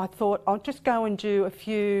I thought I'll just go and do a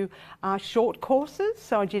few short courses.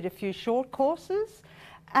 So I did a few short courses,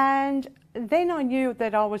 and then I knew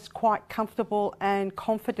that I was quite comfortable and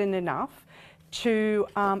confident enough to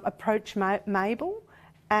approach Mable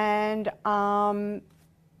and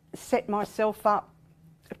set myself up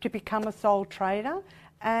to become a sole trader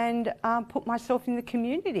and put myself in the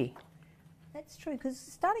community. That's true, because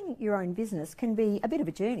starting your own business can be a bit of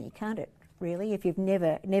a journey, can't it, really, if you've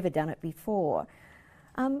never done it before.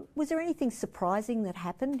 Was there anything surprising that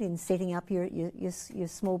happened in setting up your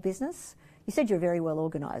small business? You said you're very well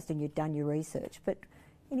organised and you'd done your research, but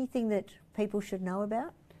anything that people should know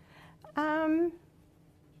about? I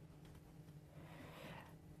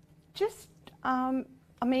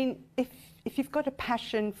mean, if you've got a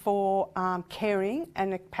passion for caring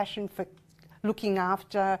and a passion for looking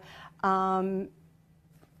after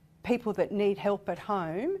people that need help at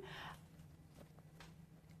home,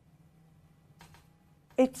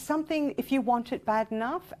 it's something, if you want it bad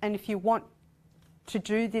enough and if you want to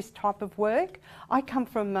do this type of work. I come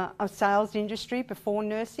from a sales industry before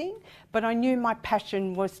nursing, but I knew my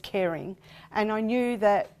passion was caring, and I knew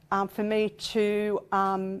that for me to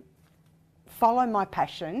follow my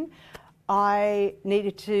passion, I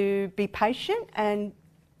needed to be patient and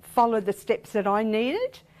follow the steps that I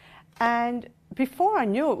needed. And before I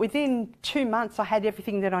knew it, within 2 months I had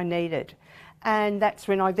everything that I needed, and that's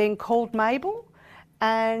when I then called Mable.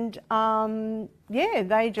 And yeah,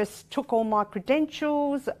 they just took all my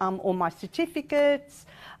credentials, all my certificates.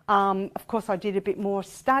 Of course, I did a bit more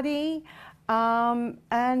study,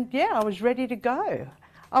 and yeah, I was ready to go.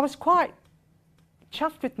 I was quite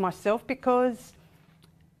chuffed with myself because,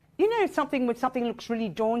 you know, when something looks really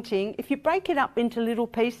daunting, if you break it up into little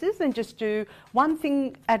pieces and just do one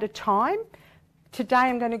thing at a time. Today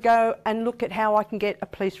I'm going to go and look at how I can get a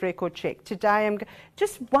police record check. Today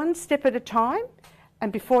just one step at a time.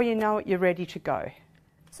 And before you know it, you're ready to go.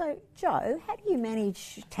 So, Jo, how do you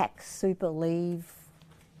manage tax, super, leave,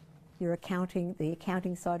 your accounting, the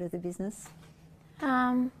accounting side of the business?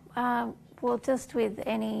 Well, just with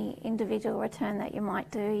any individual return that you might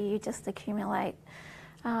do, you just accumulate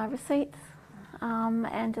receipts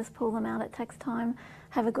and just pull them out at tax time.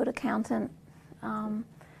 Have a good accountant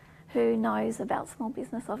who knows about small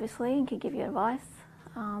business, obviously, and can give you advice.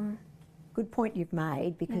 Good point you've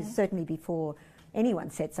made, because certainly before anyone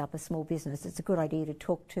sets up a small business, it's a good idea to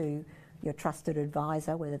talk to your trusted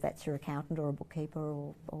advisor, whether that's your accountant or a bookkeeper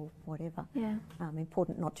or whatever. Yeah.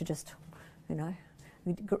 Important not to just, you know,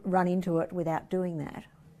 run into it without doing that.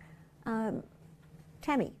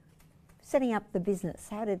 Tammy, setting up the business,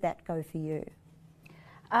 how did that go for you?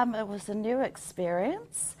 It was a new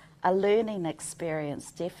experience, a learning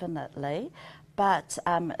experience, definitely. But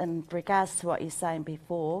in regards to what you're saying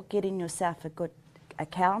before, getting yourself a good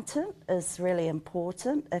accountant is really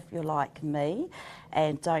important if you're like me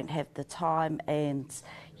and don't have the time and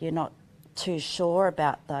you're not too sure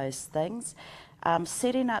about those things.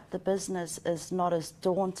 Setting up the business is not as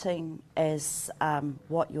daunting as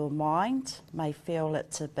what your mind may feel it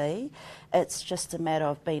to be. It's just a matter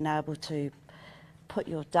of being able to put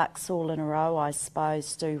your ducks all in a row, I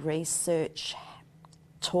suppose, do research,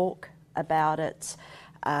 talk about it,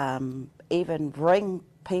 even ring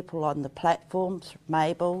people on the platforms,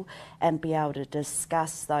 Mable, and be able to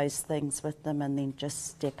discuss those things with them and then just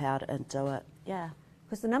step out and do it. Yeah.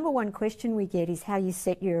 Because the number one question we get is how you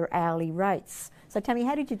set your hourly rates. So Tammy,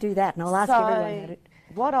 how did you do that? And I'll ask everyone about it.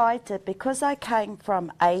 What I did, because I came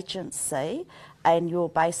from agency and you're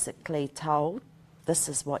basically told this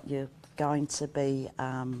is what you're going to be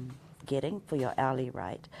getting for your hourly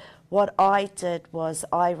rate. What I did was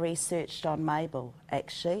I researched on Mable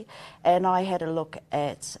actually, and I had a look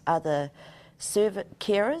at other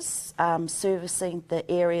carers servicing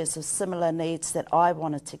the areas of similar needs that I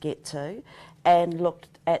wanted to get to, and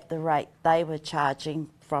looked at the rate they were charging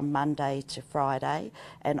from Monday to Friday,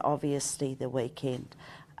 and obviously the weekend,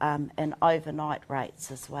 and overnight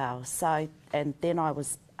rates as well. So, and then I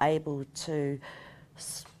was able to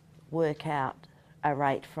work out a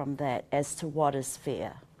rate from that as to what is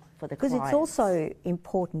fair for the clients. Because it's also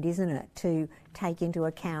important, isn't it, to take into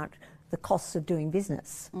account the costs of doing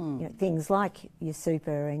business. You know, things like your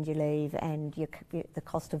super and your leave and the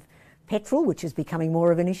cost of petrol, which is becoming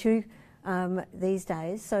more of an issue these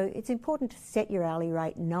days. So it's important to set your hourly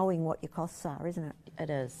rate knowing what your costs are, isn't it? It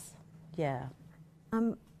is, yeah.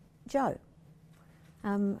 Jo,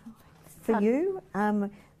 for you,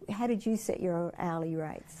 how did you set your hourly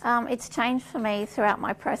rates? It's changed for me throughout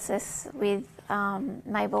my process with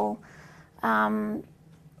Mable.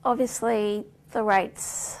 Obviously, the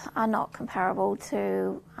rates are not comparable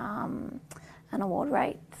to an award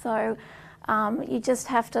rate. So you just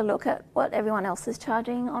have to look at what everyone else is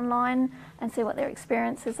charging online and see what their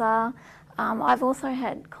experiences are. I've also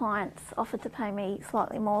had clients offer to pay me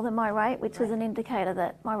slightly more than my rate, which was an indicator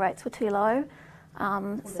that my rates were too low.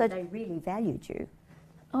 So they really valued you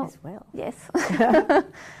as well. Yes.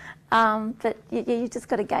 But you just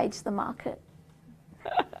got to gauge the market.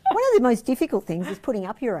 One of the most difficult things is putting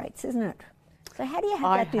up your rates, isn't it? So how do you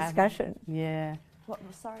have that discussion? Yeah.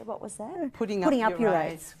 Sorry, what was that? Putting up your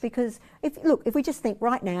rates. Because if we just think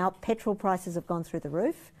right now, petrol prices have gone through the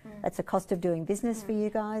roof. That's a cost of doing business for you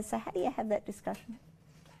guys. So how do you have that discussion?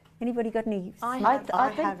 Anybody got any? I haven't.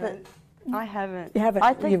 I haven't. You haven't.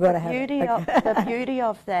 I think You've got the to have beauty it. of the beauty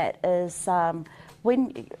of that is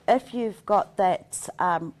if you've got that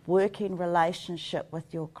working relationship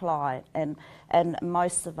with your client, and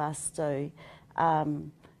most of us do,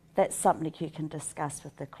 that's something you can discuss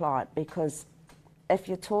with the client, because if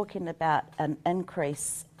you're talking about an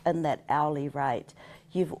increase in that hourly rate,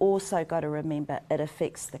 you've also got to remember it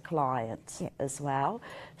affects the client as well.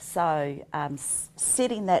 So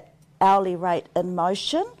setting that hourly rate in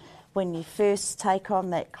motion when you first take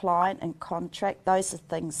on that client and contract, those are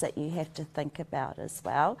things that you have to think about as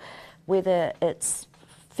well. Whether it's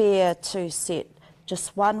fair to set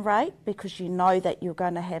just one rate because you know that you're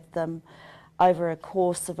going to have them over a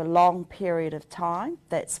course of a long period of time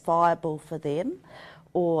that's viable for them,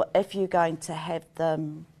 or if you're going to have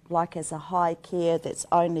them like as a high care that's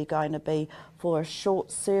only going to be for a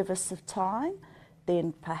short service of time,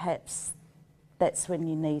 then perhaps that's when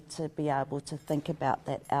you need to be able to think about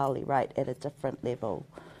that hourly rate at a different level.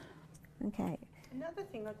 Okay. Another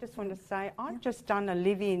thing I just want to say, I've just done a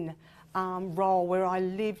live-in role where I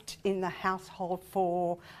lived in the household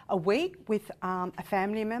for a week with a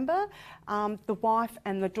family member. The wife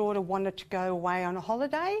and the daughter wanted to go away on a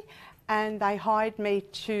holiday, and they hired me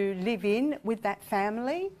to live in with that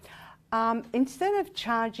family. Instead of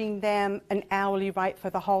charging them an hourly rate for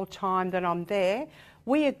the whole time that I'm there,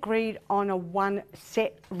 we agreed on a one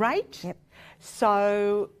set rate. Yep.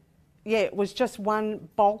 So, yeah, it was just one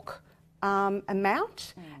bulk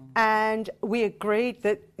amount, and we agreed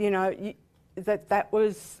that, you know, that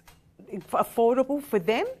was affordable for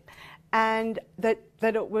them, and that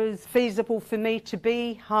it was feasible for me to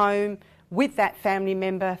be home with that family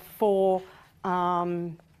member for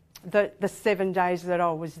the 7 days that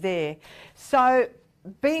I was there. So,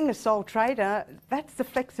 being a sole trader, that's the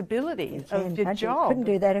flexibility of your job. You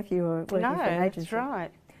couldn't do that if you were working for an agency. That's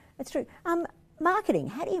right. That's true. Marketing,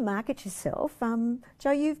 how do you market yourself? Jo,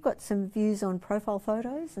 you've got some views on profile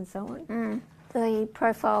photos and so on. The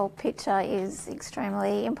profile picture is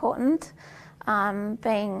extremely important.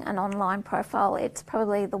 Being an online profile, it's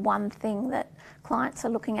probably the one thing that clients are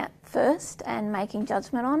looking at first and making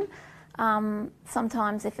judgment on.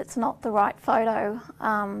 Sometimes if it's not the right photo,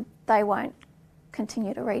 they won't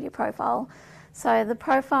continue to read your profile. So the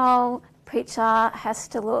profile picture has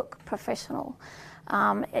to look professional.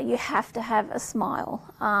 You have to have a smile.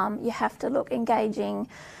 You have to look engaging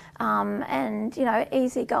and, you know,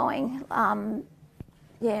 easygoing.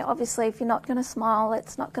 Yeah, obviously if you're not going to smile,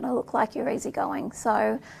 it's not going to look like you're easygoing.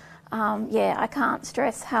 So, yeah, I can't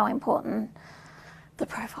stress how important the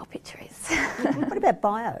profile picture is. What about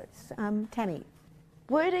bios? Tammy?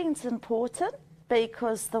 Wording's important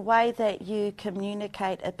because the way that you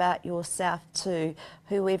communicate about yourself to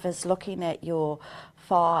whoever's looking at your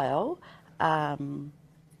file,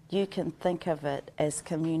 you can think of it as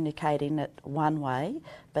communicating it one way,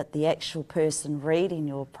 but the actual person reading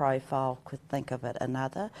your profile could think of it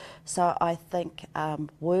another. So I think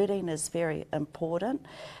wording is very important.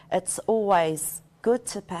 It's always good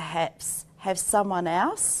to perhaps have someone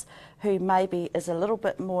else who maybe is a little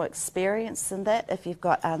bit more experienced than that if you've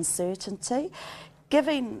got uncertainty.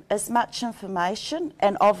 Giving as much information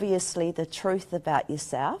and obviously the truth about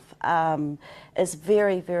yourself is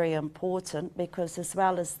very, very important, because as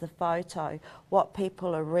well as the photo, what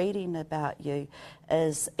people are reading about you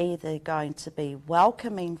is either going to be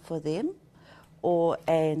welcoming for them or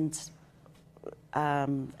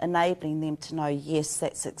enabling them to know, yes,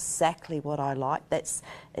 that's exactly what I like, that's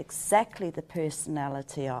exactly the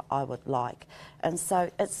personality I would like. And so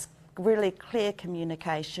it's really clear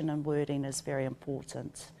communication and wording is very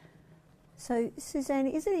important. So, Suzanne,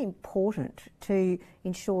 is it important to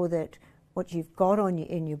ensure that what you've got on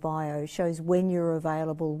in your bio shows when you're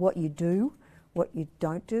available, what you do, what you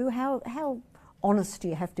don't do? How honest do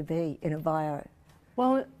you have to be in a bio?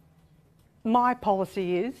 Well, my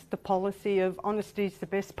policy is, the policy of honesty is the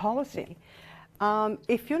best policy.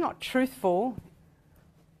 If you're not truthful,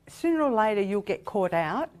 sooner or later you'll get caught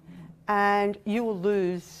out and you will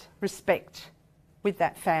lose respect with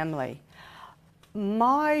that family.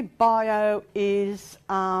 My bio is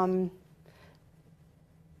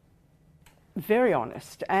very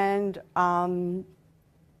honest and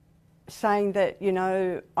saying that, you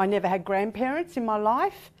know, I never had grandparents in my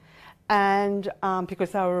life, and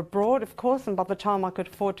because they were abroad, of course, and by the time I could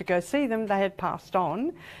afford to go see them, they had passed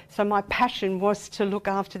on. So my passion was to look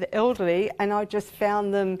after the elderly, and I just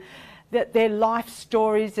found them, that their life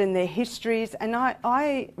stories and their histories, and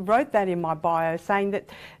I wrote that in my bio, saying that,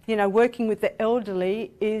 you know, working with the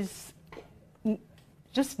elderly is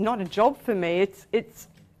just not a job for me. It's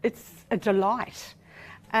a delight,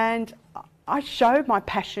 and I show my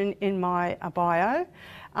passion in my bio,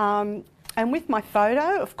 and with my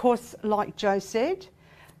photo, of course, like Joe said,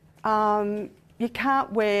 you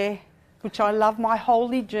can't wear, which I love, my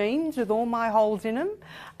holy jeans with all my holes in them.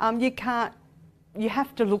 You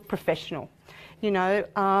have to look professional, you know.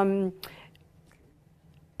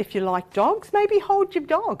 If you like dogs, maybe hold your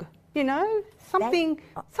dog, you know, something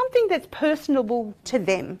that's personable to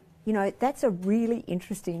them. You know, that's a really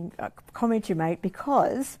interesting comment you made,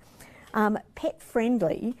 because pet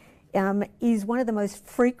friendly is one of the most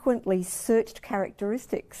frequently searched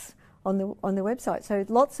characteristics on the website. So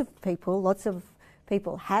lots of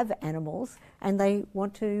people have animals and they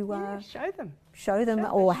want to show them,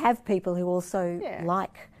 or have people who also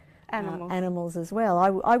like animals as well.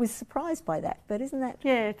 I was surprised by that, but isn't that?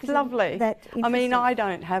 Yeah, it's lovely. I mean, I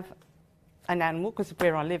don't have an animal because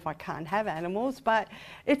where I live I can't have animals, but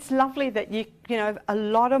it's lovely that you know, a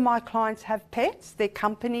lot of my clients have pets, they're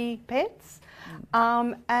company pets,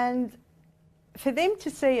 and for them to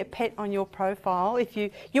see a pet on your profile, if you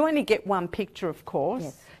only get one picture, of course.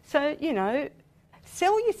 Yes. So, you know,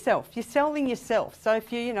 sell yourself. You're selling yourself. So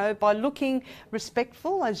if you know, by looking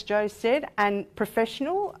respectful, as Joe said, and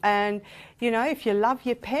professional, and, you know, if you love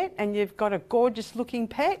your pet and you've got a gorgeous looking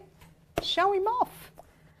pet, show him off.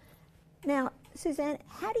 Now, Suzanne,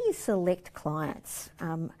 how do you select clients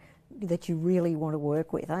that you really want to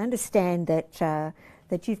work with? I understand that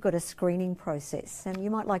that you've got a screening process, and you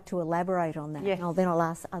might like to elaborate on that. Yes. And then I'll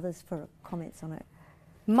ask others for comments on it.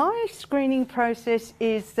 My screening process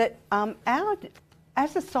is that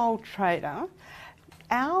as a sole trader,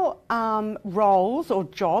 our roles or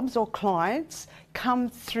jobs or clients come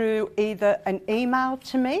through either an email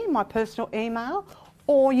to me, my personal email,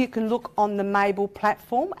 or you can look on the Mable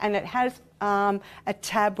platform, and it has a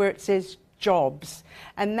tab where it says jobs,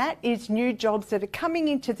 and that is new jobs that are coming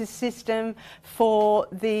into the system for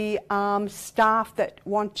the staff that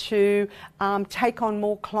want to take on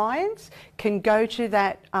more clients. Can go to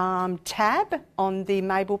that tab on the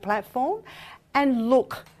Mable platform and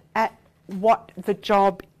look at what the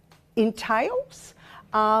job entails.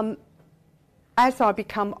 As I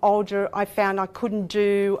become older, I found I couldn't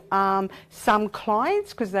do some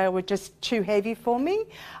clients because they were just too heavy for me.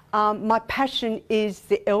 My passion is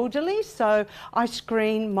the elderly, so I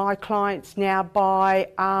screen my clients now by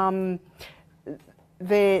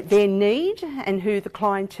their need and who the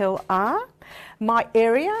clientele are. My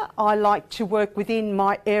area, I like to work within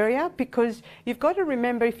my area, because you've got to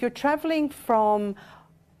remember, if you're travelling from,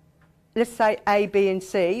 let's say, A, B and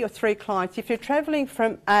C, your 3 clients, if you're travelling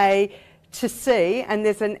from A to see, and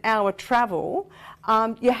there's an hour travel,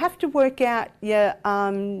 you have to work out your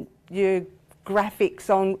graphics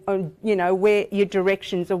on you know, where your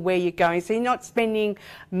directions of where you're going. So you're not spending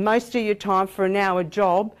most of your time for an hour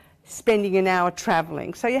job spending an hour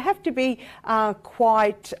travelling. So you have to be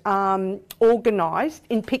quite organised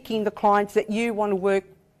in picking the clients that you want to work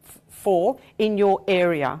for in your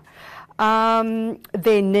area.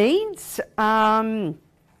 Their needs, and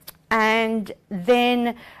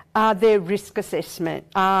then their risk assessment.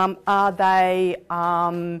 Are they,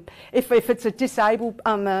 if it's a disabled,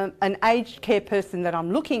 an aged care person that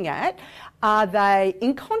I'm looking at, are they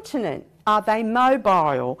incontinent? Are they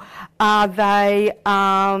mobile? Are they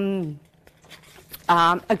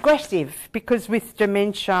aggressive? Because with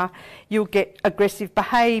dementia, you'll get aggressive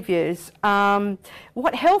behaviours.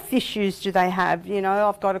 What health issues do they have? You know,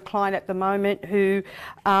 I've got a client at the moment who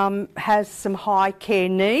has some high care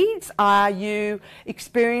needs. Are you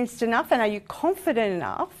experienced enough and are you confident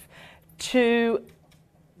enough to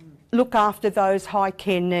look after those high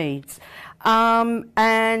care needs?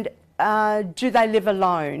 Do they live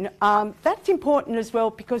alone? That's important as well,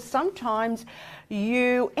 because sometimes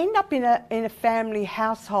you end up in a family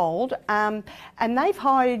household and they've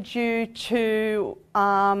hired you to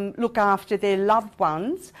look after their loved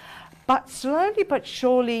ones, but slowly but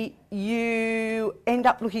surely you end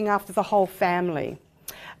up looking after the whole family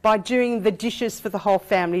by doing the dishes for the whole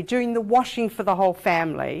family, doing the washing for the whole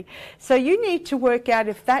family. So you need to work out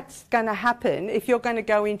if that's going to happen, if you're going to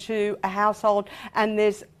go into a household and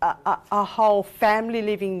there's a whole family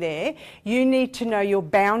living there. You need to know your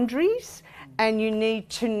boundaries, and you need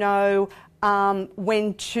to know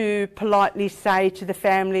when to politely say to the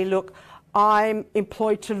family, look, I'm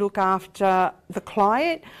employed to look after the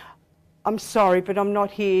client. I'm sorry, but I'm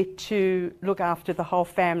not here to look after the whole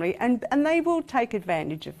family. And they will take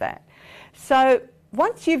advantage of that. So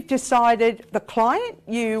once you've decided the client,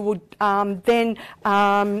 you would then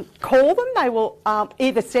call them. They will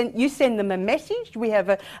either send them a message. We have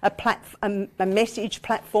a message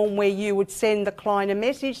platform where you would send the client a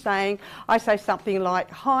message saying, I say something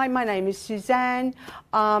like, hi, my name is Suzanne.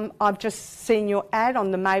 I've just seen your ad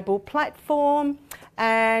on the Mable platform,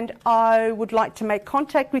 and I would like to make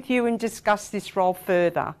contact with you and discuss this role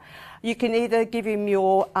further. You can either give him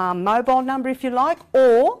your mobile number if you like,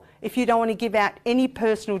 or if you don't want to give out any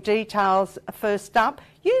personal details first up,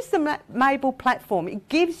 use the Mable platform. It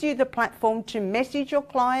gives you the platform to message your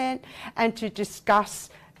client and to discuss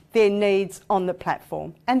their needs on the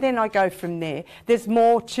platform. And then I go from there. There's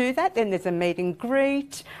more to that. Then there's a meet and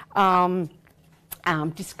greet,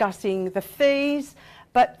 discussing the fees,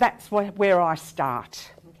 but that's where I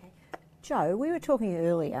start. Okay. Jo, we were talking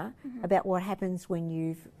earlier about what happens when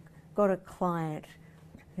you've got a client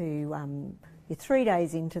who you're 3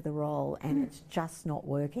 days into the role and it's just not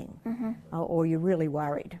working, or you're really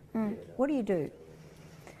worried. What do you do?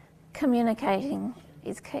 Communicating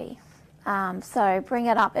is key. So bring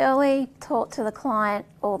it up early, talk to the client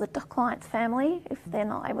or the client's family if they're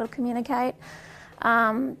not able to communicate.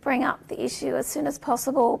 Bring up the issue as soon as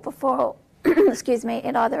possible before excuse me,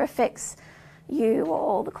 it either affects you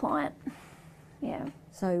or the client. Yeah.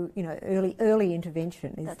 So, you know, early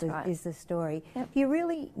intervention is the story. Yep. You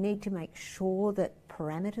really need to make sure that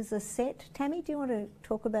parameters are set. Tammy, do you want to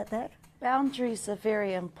talk about that? Boundaries are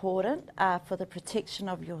very important for the protection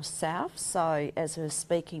of yourself. So, as we were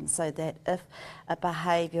speaking, so that if a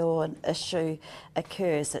behaviour or an issue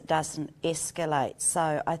occurs, it doesn't escalate.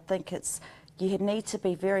 So, I think you need to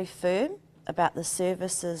be very firm about the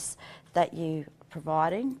services that you're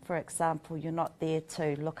providing. For example, you're not there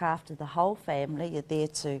to look after the whole family, you're there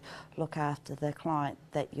to look after the client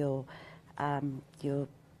that you're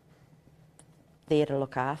there to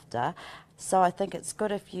look after. So I think it's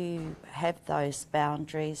good if you have those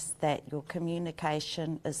boundaries, that your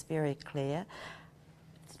communication is very clear.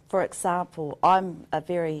 For example, I'm a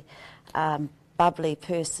very bubbly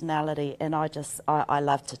personality, and I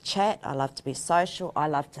love to chat, I love to be social, I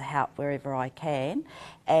love to help wherever I can.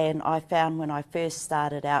 And I found when I first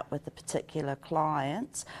started out with a particular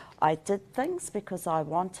client, I did things because I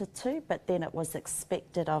wanted to, but then it was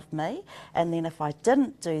expected of me. And then if I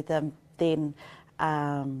didn't do them, then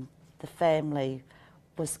the family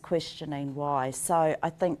was questioning why. So I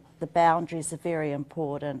think the boundaries are very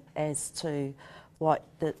important as to what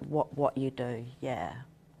you do, yeah.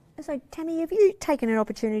 So, Tammy, have you taken an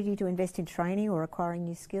opportunity to invest in training or acquiring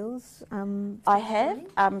new skills? I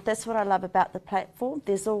have. That's what I love about the platform.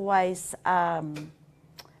 There's always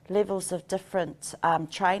levels of different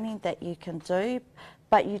training that you can do,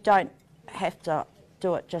 but you don't have to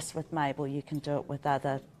do it just with Mable. You can do it with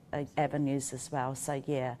other avenues as well. So,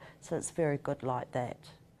 yeah, so it's very good like that.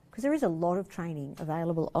 Because there is a lot of training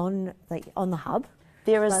available on the hub.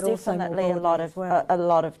 There is but also more definitely a lot broadly of as well. a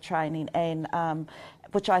lot of training, and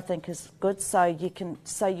which I think is good. So you can,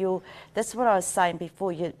 that's what I was saying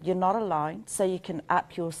before. You're not alone. So you can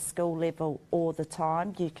up your skill level all the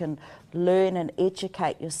time. You can learn and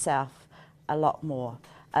educate yourself a lot more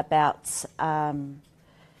about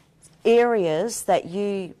areas that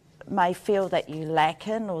you may feel that you lack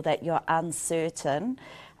in or that you're uncertain.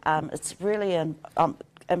 It's really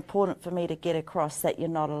important for me to get across that you're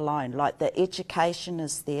not alone. Like, the education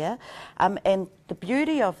is there, and the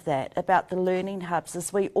beauty of that about the learning hubs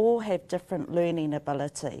is we all have different learning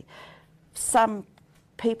ability. Some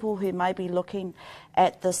people who may be looking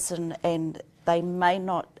at this and they may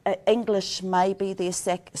not, English may be their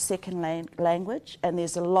second language, and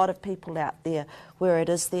there's a lot of people out there where it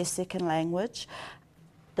is their second language.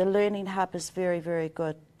 The learning hub is very, very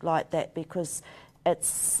good like that, because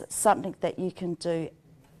it's something that you can do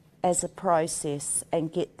as a process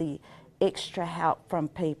and get the extra help from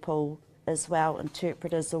people as well,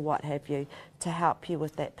 interpreters or what have you, to help you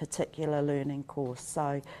with that particular learning course.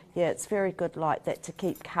 So yeah, it's very good like that to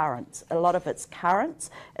keep current. A lot of it's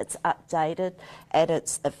current, it's updated, and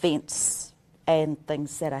it's events and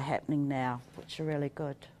things that are happening now, which are really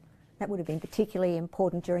good. That would have been particularly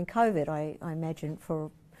important during COVID, I imagine,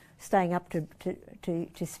 for staying up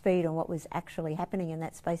to speed on what was actually happening in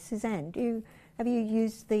that space. Suzanne, have you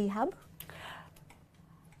used the hub?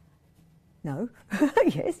 No.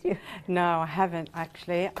 Yes. You. No, I haven't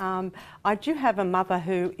actually. I do have a mother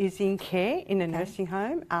who is in care in a nursing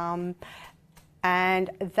home, and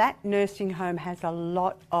that nursing home has a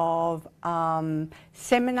lot of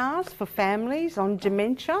seminars for families on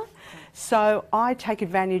dementia. So I take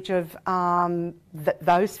advantage of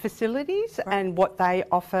those facilities and what they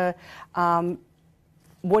offer.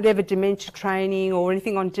 Whatever dementia training or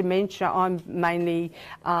anything on dementia, I'm mainly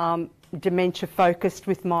dementia focused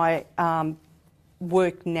with my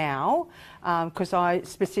work now, because I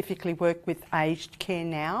specifically work with aged care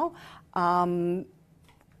now.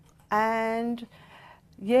 And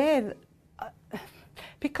yeah,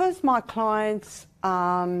 because my clients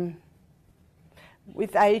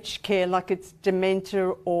with aged care, like it's dementia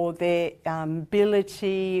or their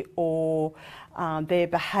ability or their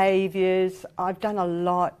behaviours, I've done a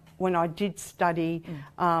lot. When I did study,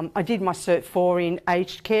 I did my Cert 4 in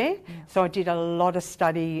aged care, so I did a lot of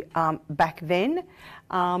study back then.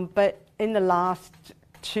 But in the last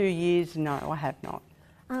 2 years, no, I have not.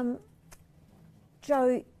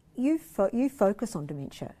 Jo, you focus on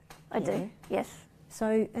dementia. I do, yes.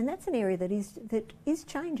 So, and that's an area that is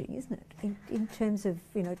changing, isn't it? In terms of,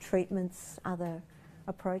 you know, treatments, other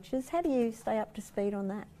approaches. How do you stay up to speed on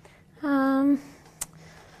that?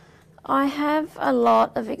 I have a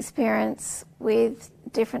lot of experience with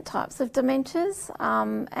different types of dementias,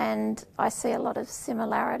 and I see a lot of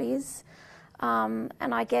similarities, and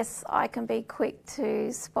I guess I can be quick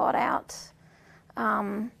to spot out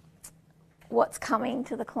what's coming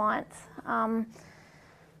to the clients.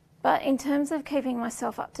 But in terms of keeping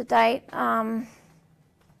myself up to date,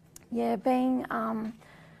 yeah, being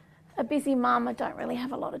a busy mum, I don't really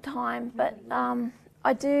have a lot of time, but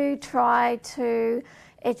I do try to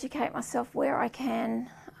educate myself where I can.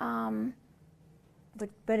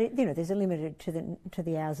 But it, you know, there's a limit to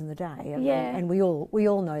the hours in the day. Yeah. And we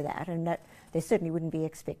all know that, and that there certainly wouldn't be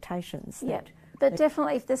expectations. Yeah. But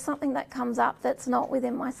definitely, if there's something that comes up that's not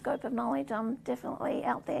within my scope of knowledge, I'm definitely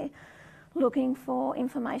out there looking for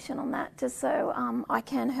information on that, just so I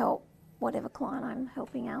can help whatever client I'm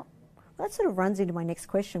helping out. Well, that sort of runs into my next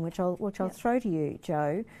question, which I'll throw to you,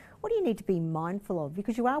 Jo. What do you need to be mindful of?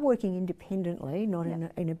 Because you are working independently, not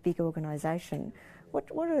in a big organisation.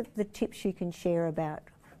 What are the tips you can share about,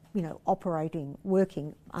 you know,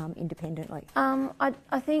 working independently? I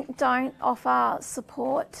think don't offer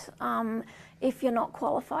support if you're not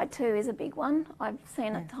qualified to is a big one. I've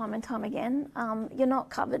seen it time and time again. You're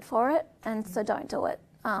not covered for it, and so don't do it.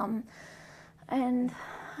 And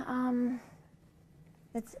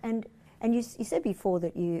you said before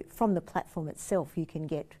that from the platform itself you can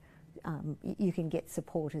get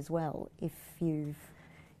support as well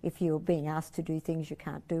if you're being asked to do things you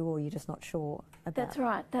can't do or you're just not sure about.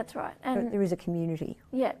 That's right. And but there is a community.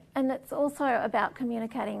 Yeah, and it's also about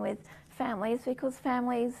communicating with families, because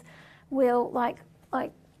families will, like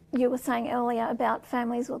you were saying earlier about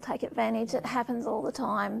families will take advantage. It happens all the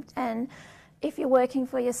time, and if you're working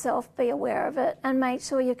for yourself, be aware of it and make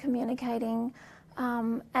sure you're communicating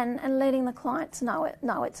and letting the clients know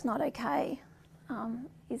it's not okay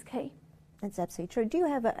is key. That's absolutely true. Do you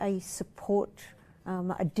have a support,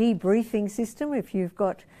 a debriefing system if you've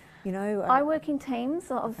got You know, I work in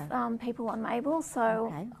teams of people on Mable,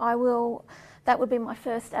 so I will. That would be my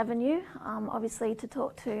first avenue, obviously, to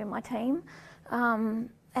talk to my team,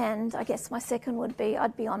 and I guess my second would be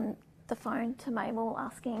I'd be on the phone to Mable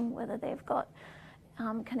asking whether they've got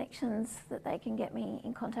connections that they can get me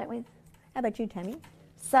in contact with. How about you, Tammy?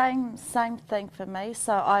 Same thing for me.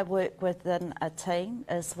 So I work within a team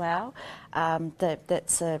as well.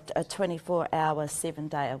 That's a 24-hour,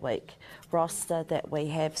 7-day-a-week roster that we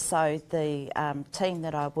have. So the team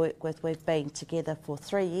that I work with, we've been together for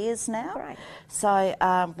 3 years now. Right. So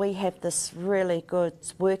we have this really good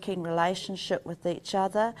working relationship with each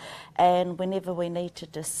other, and whenever we need to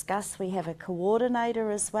discuss, we have a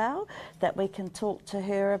coordinator as well that we can talk to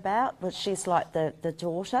her about, but she's like the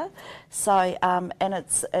daughter. So and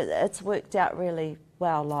it's worked out really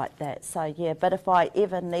well like that. So yeah, but if I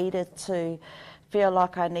ever needed to feel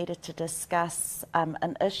like I needed to discuss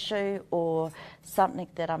an issue or something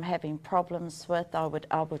that I'm having problems with, I would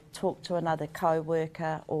talk to another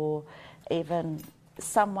co-worker or even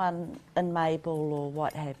someone in Mable or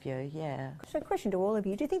what have you. Yeah. So, a question to all of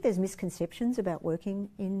you: do you think there's misconceptions about working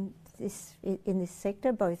in this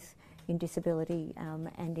sector, both in disability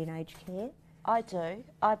and in aged care? I do.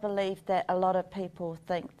 I believe that a lot of people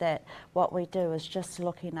think that what we do is just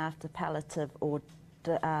looking after palliative or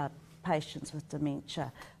patients with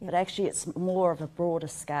dementia, but actually it's more of a broader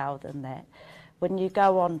scale than that. When you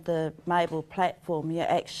go on the Mable platform, you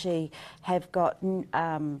actually have got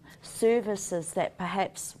services that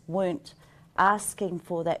perhaps weren't asking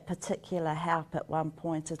for that particular help at one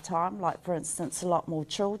point in time, like for instance a lot more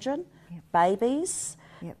children, babies,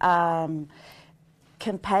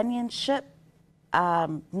 companionship,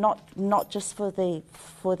 not just for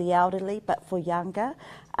the elderly but for younger.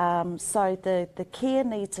 So the care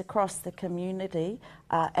needs across the community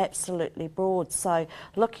are absolutely broad. So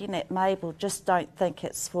looking at Mable, just don't think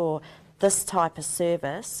it's for this type of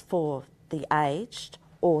service for the aged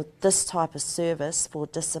or this type of service for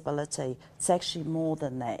disability. It's actually more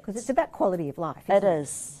than that. Because it's about quality of life, isn't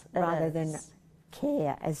it? Rather than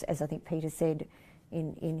care, as I think Peter said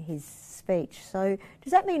in his speech. So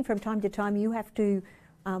does that mean from time to time you have to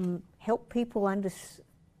help people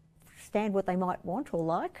understand what they might want or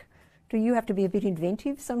like? Do you have to be a bit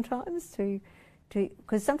inventive sometimes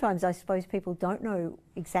because sometimes I suppose people don't know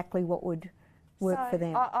exactly what would work for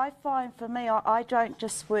them? I find for me, I don't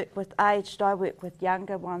just work with aged, I work with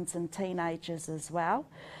younger ones and teenagers as well.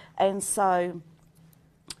 And so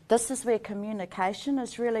this is where communication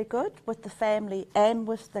is really good with the family and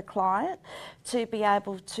with the client to be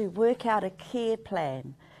able to work out a care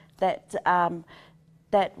plan that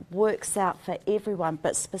that works out for everyone,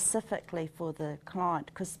 but specifically for the client.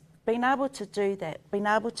 Because being able to do that, being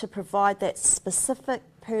able to provide that specific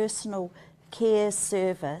personal care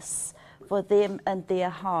service for them in their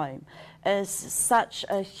home is such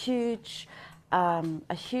a huge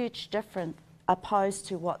difference opposed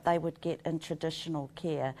to what they would get in traditional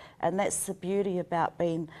care. And that's the beauty about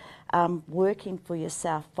being working for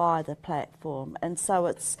yourself via the platform. And so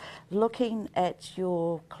it's looking at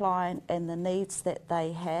your client and the needs that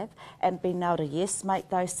they have and being able to, yes, make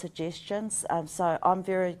those suggestions. So I'm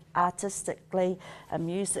very artistically and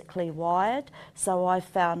musically wired, so I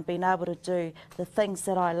found being able to do the things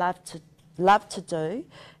that I love to do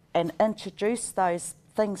and introduce those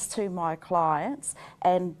things to my clients,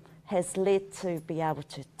 and has led to be able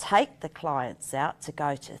to take the clients out to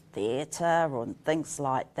go to theatre or things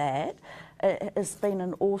like that. It has been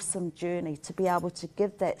an awesome journey to be able to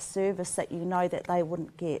give that service that you know that they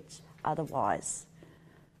wouldn't get otherwise.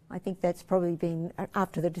 I think that's probably been,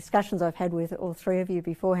 after the discussions I've had with all three of you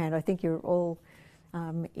beforehand, I think you're all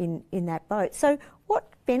in that boat. So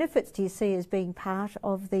what benefits do you see as being part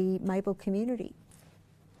of the Mable community?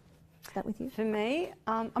 Start with you. For me,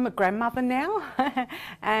 I'm a grandmother now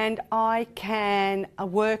and I can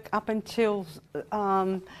work up until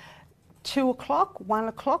 2 o'clock, 1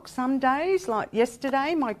 o'clock some days. Like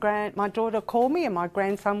yesterday, my daughter called me and my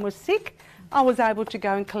grandson was sick. I was able to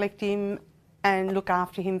go and collect him and look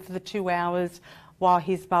after him for the 2 hours while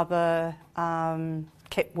his mother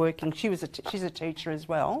kept working. She's a teacher as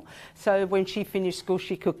well, so when she finished school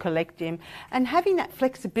she could collect him. And having that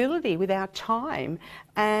flexibility with our time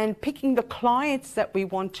and picking the clients that we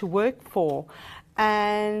want to work for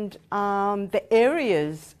and the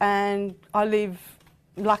areas, and I live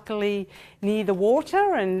luckily near the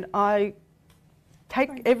water and I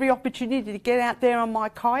take every opportunity to get out there on my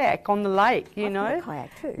kayak on the lake, you know. I've got a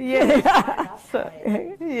kayak too. Yeah. So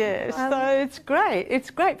it's great. It's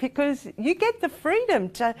great because you get the freedom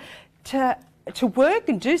to work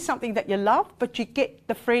and do something that you love, but you get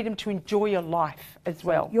the freedom to enjoy your life as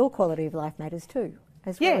well. Your quality of life matters too.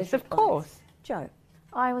 as well? Yes, of course. Jo?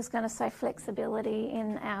 I was going to say flexibility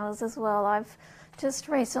in hours as well. I've just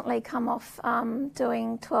recently come off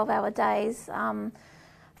doing 12-hour days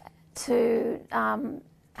to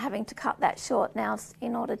having to cut that short now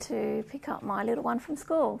in order to pick up my little one from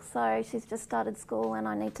school. So she's just started school and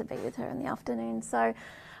I need to be with her in the afternoon. So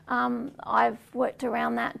I've worked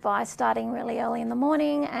around that by starting really early in the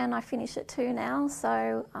morning, and I finish at 2 now.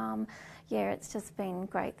 So yeah, it's just been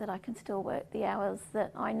great that I can still work the hours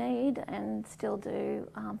that I need and still do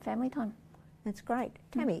family time. That's great.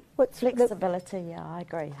 Tammy, what's flexibility? Yeah, I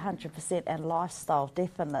agree, 100%, and lifestyle,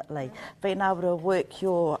 definitely. Being able to work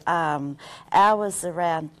your hours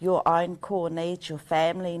around your own core needs, your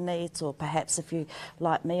family needs, or perhaps if you,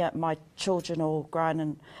 like me, my children are all grown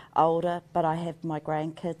and older, but I have my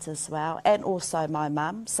grandkids as well, and also my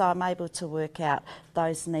mum, so I'm able to work out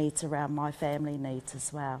those needs around my family needs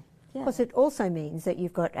as well. Yeah. Because it also means that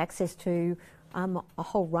you've got access to a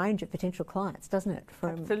whole range of potential clients, doesn't it?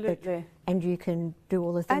 Absolutely. And you can do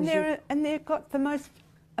all the things. And they've got the most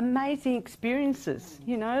amazing experiences,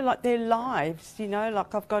 you know, like their lives, you know,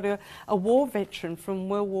 like I've got a war veteran from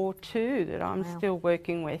World War II that I'm still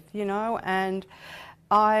working with, you know, and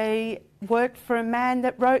I worked for a man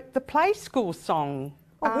that wrote the Play School song.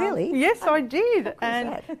 Oh, really? Yes, I did.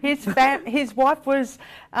 And his wife was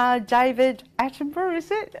David Attenborough,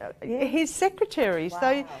 is it? Yeah. His secretary. Wow.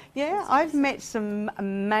 So, yeah, I've met some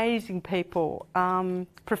amazing people,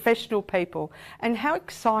 professional people. And how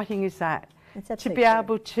exciting is that? To be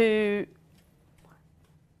able to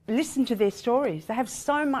listen to their stories. They have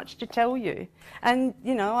so much to tell you. And,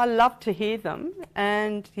 you know, I love to hear them.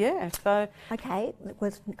 And, yeah, so... Okay,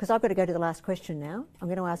 because I've got to go to the last question now. I'm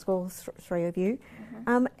going to ask all three of you.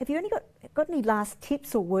 Have you got any last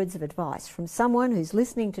tips or words of advice from someone who's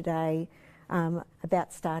listening today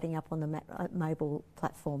about starting up on the Mable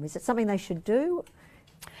platform? Is it something they should do?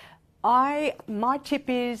 My tip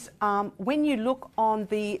is when you look on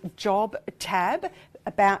the job tab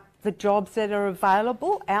about the jobs that are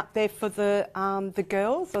available out there for the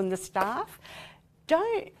girls and the staff,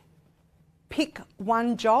 don't pick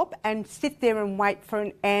one job and sit there and wait for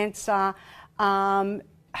an answer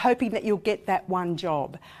hoping that you'll get that one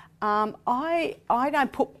job. I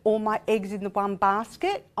don't put all my eggs in the one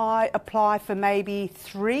basket. I apply for maybe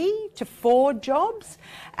 3 to 4 jobs,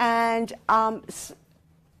 and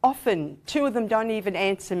often 2 of them don't even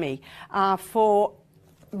answer me for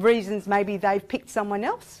reasons maybe they've picked someone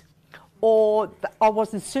else, or I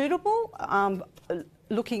wasn't suitable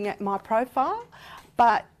looking at my profile,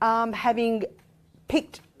 but having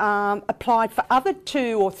applied for other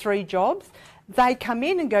 2 or 3 jobs, they come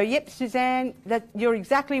in and go, yep, Suzanne, you're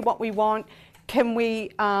exactly what we want. Can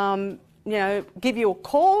we, you know, give you a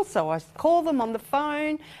call? So I call them on the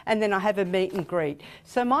phone and then I have a meet and greet.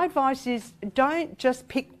 So my advice is don't just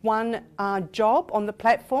pick one job on the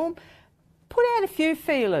platform. Put out a few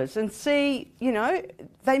feelers and see, you know,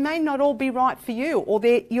 they may not all be right for you, or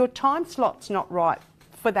your time slot's not right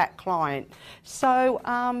for that client. So,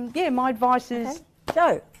 yeah, my advice is...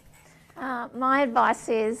 Jo? My advice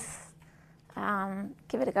is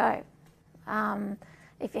give it a go.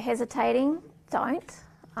 If you're hesitating, don't.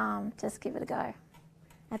 Just give it a go.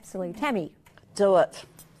 Absolutely. Tammy? Do it.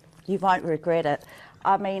 You won't regret it.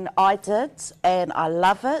 I mean, I did, and I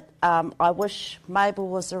love it. I wish Mable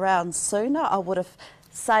was around sooner. I would have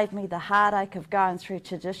saved me the heartache of going through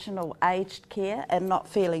traditional aged care and not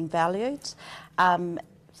feeling valued.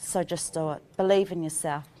 So just do it. Believe in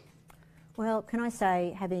yourself. Well, can I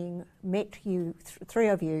say, having met you, 3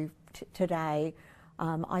 of you today,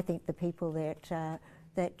 I think the people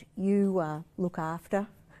that you look after,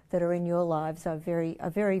 that are in your lives, are very,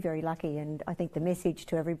 very lucky. And I think the message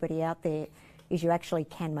to everybody out there is you actually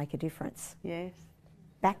can make a difference. Yes.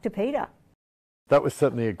 Back to Peter. That was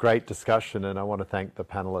certainly a great discussion, and I want to thank the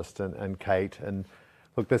panellists and Kate. And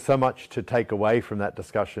look, there's so much to take away from that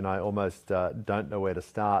discussion. I almost don't know where to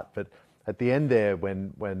start. But at the end there,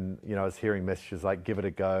 when you know, I was hearing messages like "give it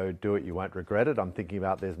a go, do it, you won't regret it," I'm thinking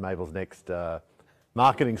about there's Mabel's next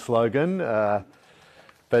marketing slogan.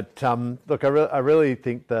 But look, I really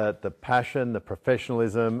think that the passion, the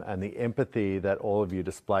professionalism and the empathy that all of you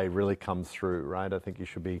display really comes through, right? I think you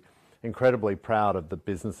should be incredibly proud of the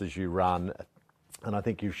businesses you run. And I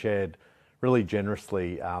think you've shared really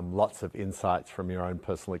generously lots of insights from your own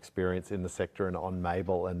personal experience in the sector and on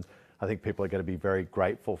Mable. And I think people are going to be very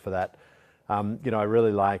grateful for that. You know, I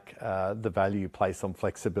really like the value you place on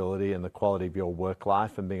flexibility and the quality of your work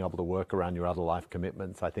life and being able to work around your other life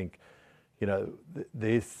commitments. I think, you know,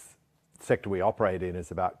 this sector we operate in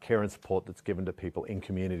is about care and support that's given to people in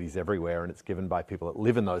communities everywhere, and it's given by people that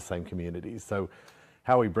live in those same communities. So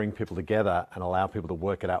how we bring people together and allow people to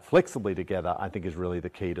work it out flexibly together, I think is really the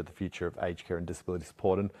key to the future of aged care and disability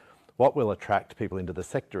support. And what will attract people into the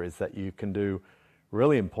sector is that you can do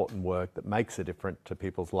really important work that makes a difference to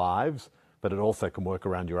people's lives, but it also can work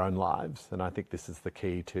around your own lives. And I think this is the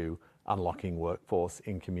key to unlocking workforce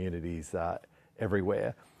in communities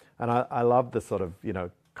everywhere. And I love the sort of,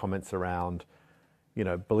 comments around,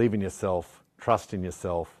 believe in yourself, trust in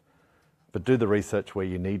yourself, but do the research where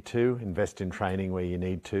you need to, invest in training where you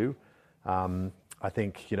need to. I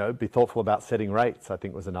think, be thoughtful about setting rates, I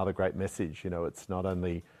think was another great message. It's not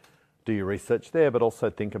only do your research there, but also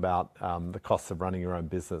think about the costs of running your own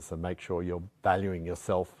business and make sure you're valuing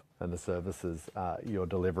yourself and the services you're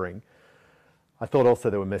delivering. I thought also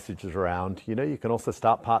there were messages around, you can also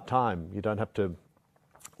start part-time. You don't have to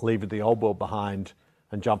leave the old world behind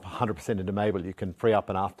and jump 100% into Mable. You can free up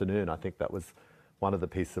an afternoon. I think that was one of the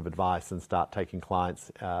pieces of advice, and start taking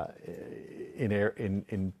clients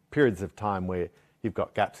in periods of time where you've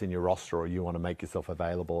got gaps in your roster or you want to make yourself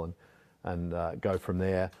available and go from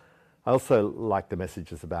there. I also like the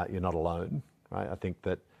messages about you're not alone, right? I think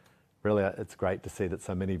that really it's great to see that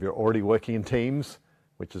so many of you are already working in teams,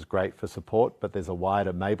 which is great for support, but there's a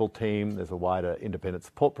wider Mable team, there's a wider independent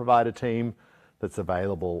support provider team that's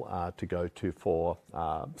available to go to for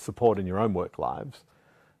support in your own work lives.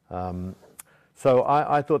 So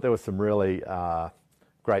I thought there were some really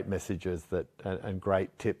great messages and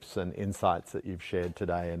great tips and insights that you've shared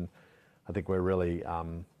today, and I think we're really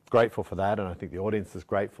grateful for that, and I think the audience is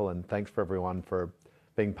grateful, and thanks for everyone for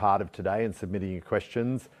being part of today and submitting your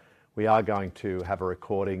questions. We are going to have a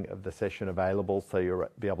recording of the session available, so you'll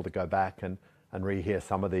be able to go back and rehear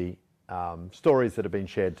some of the stories that have been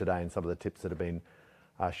shared today and some of the tips that have been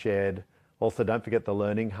shared. Also, don't forget the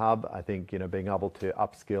Learning Hub. I think being able to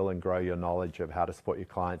upskill and grow your knowledge of how to support your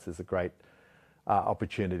clients is a great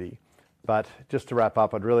opportunity. But just to wrap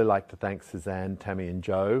up, I'd really like to thank Suzanne, Tammy and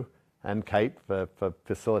Joe and Kate for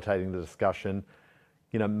facilitating the discussion.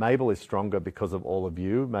 Mable is stronger because of all of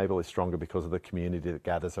you. Mable is stronger because of the community that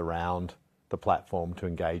gathers around the platform to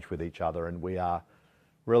engage with each other. And we are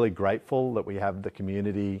really grateful that we have the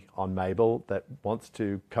community on Mable that wants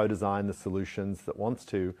to co-design the solutions, that wants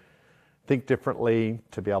to think differently,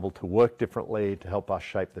 to be able to work differently, to help us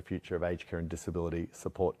shape the future of aged care and disability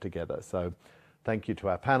support together. So thank you to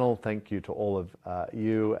our panel, thank you to all of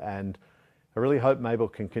you, and I really hope Mable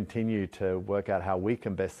can continue to work out how we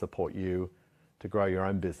can best support you to grow your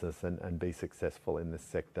own business and be successful in this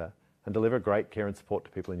sector and deliver great care and support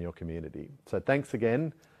to people in your community. So thanks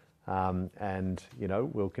again, and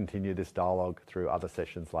we'll continue this dialogue through other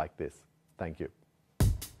sessions like this. Thank you.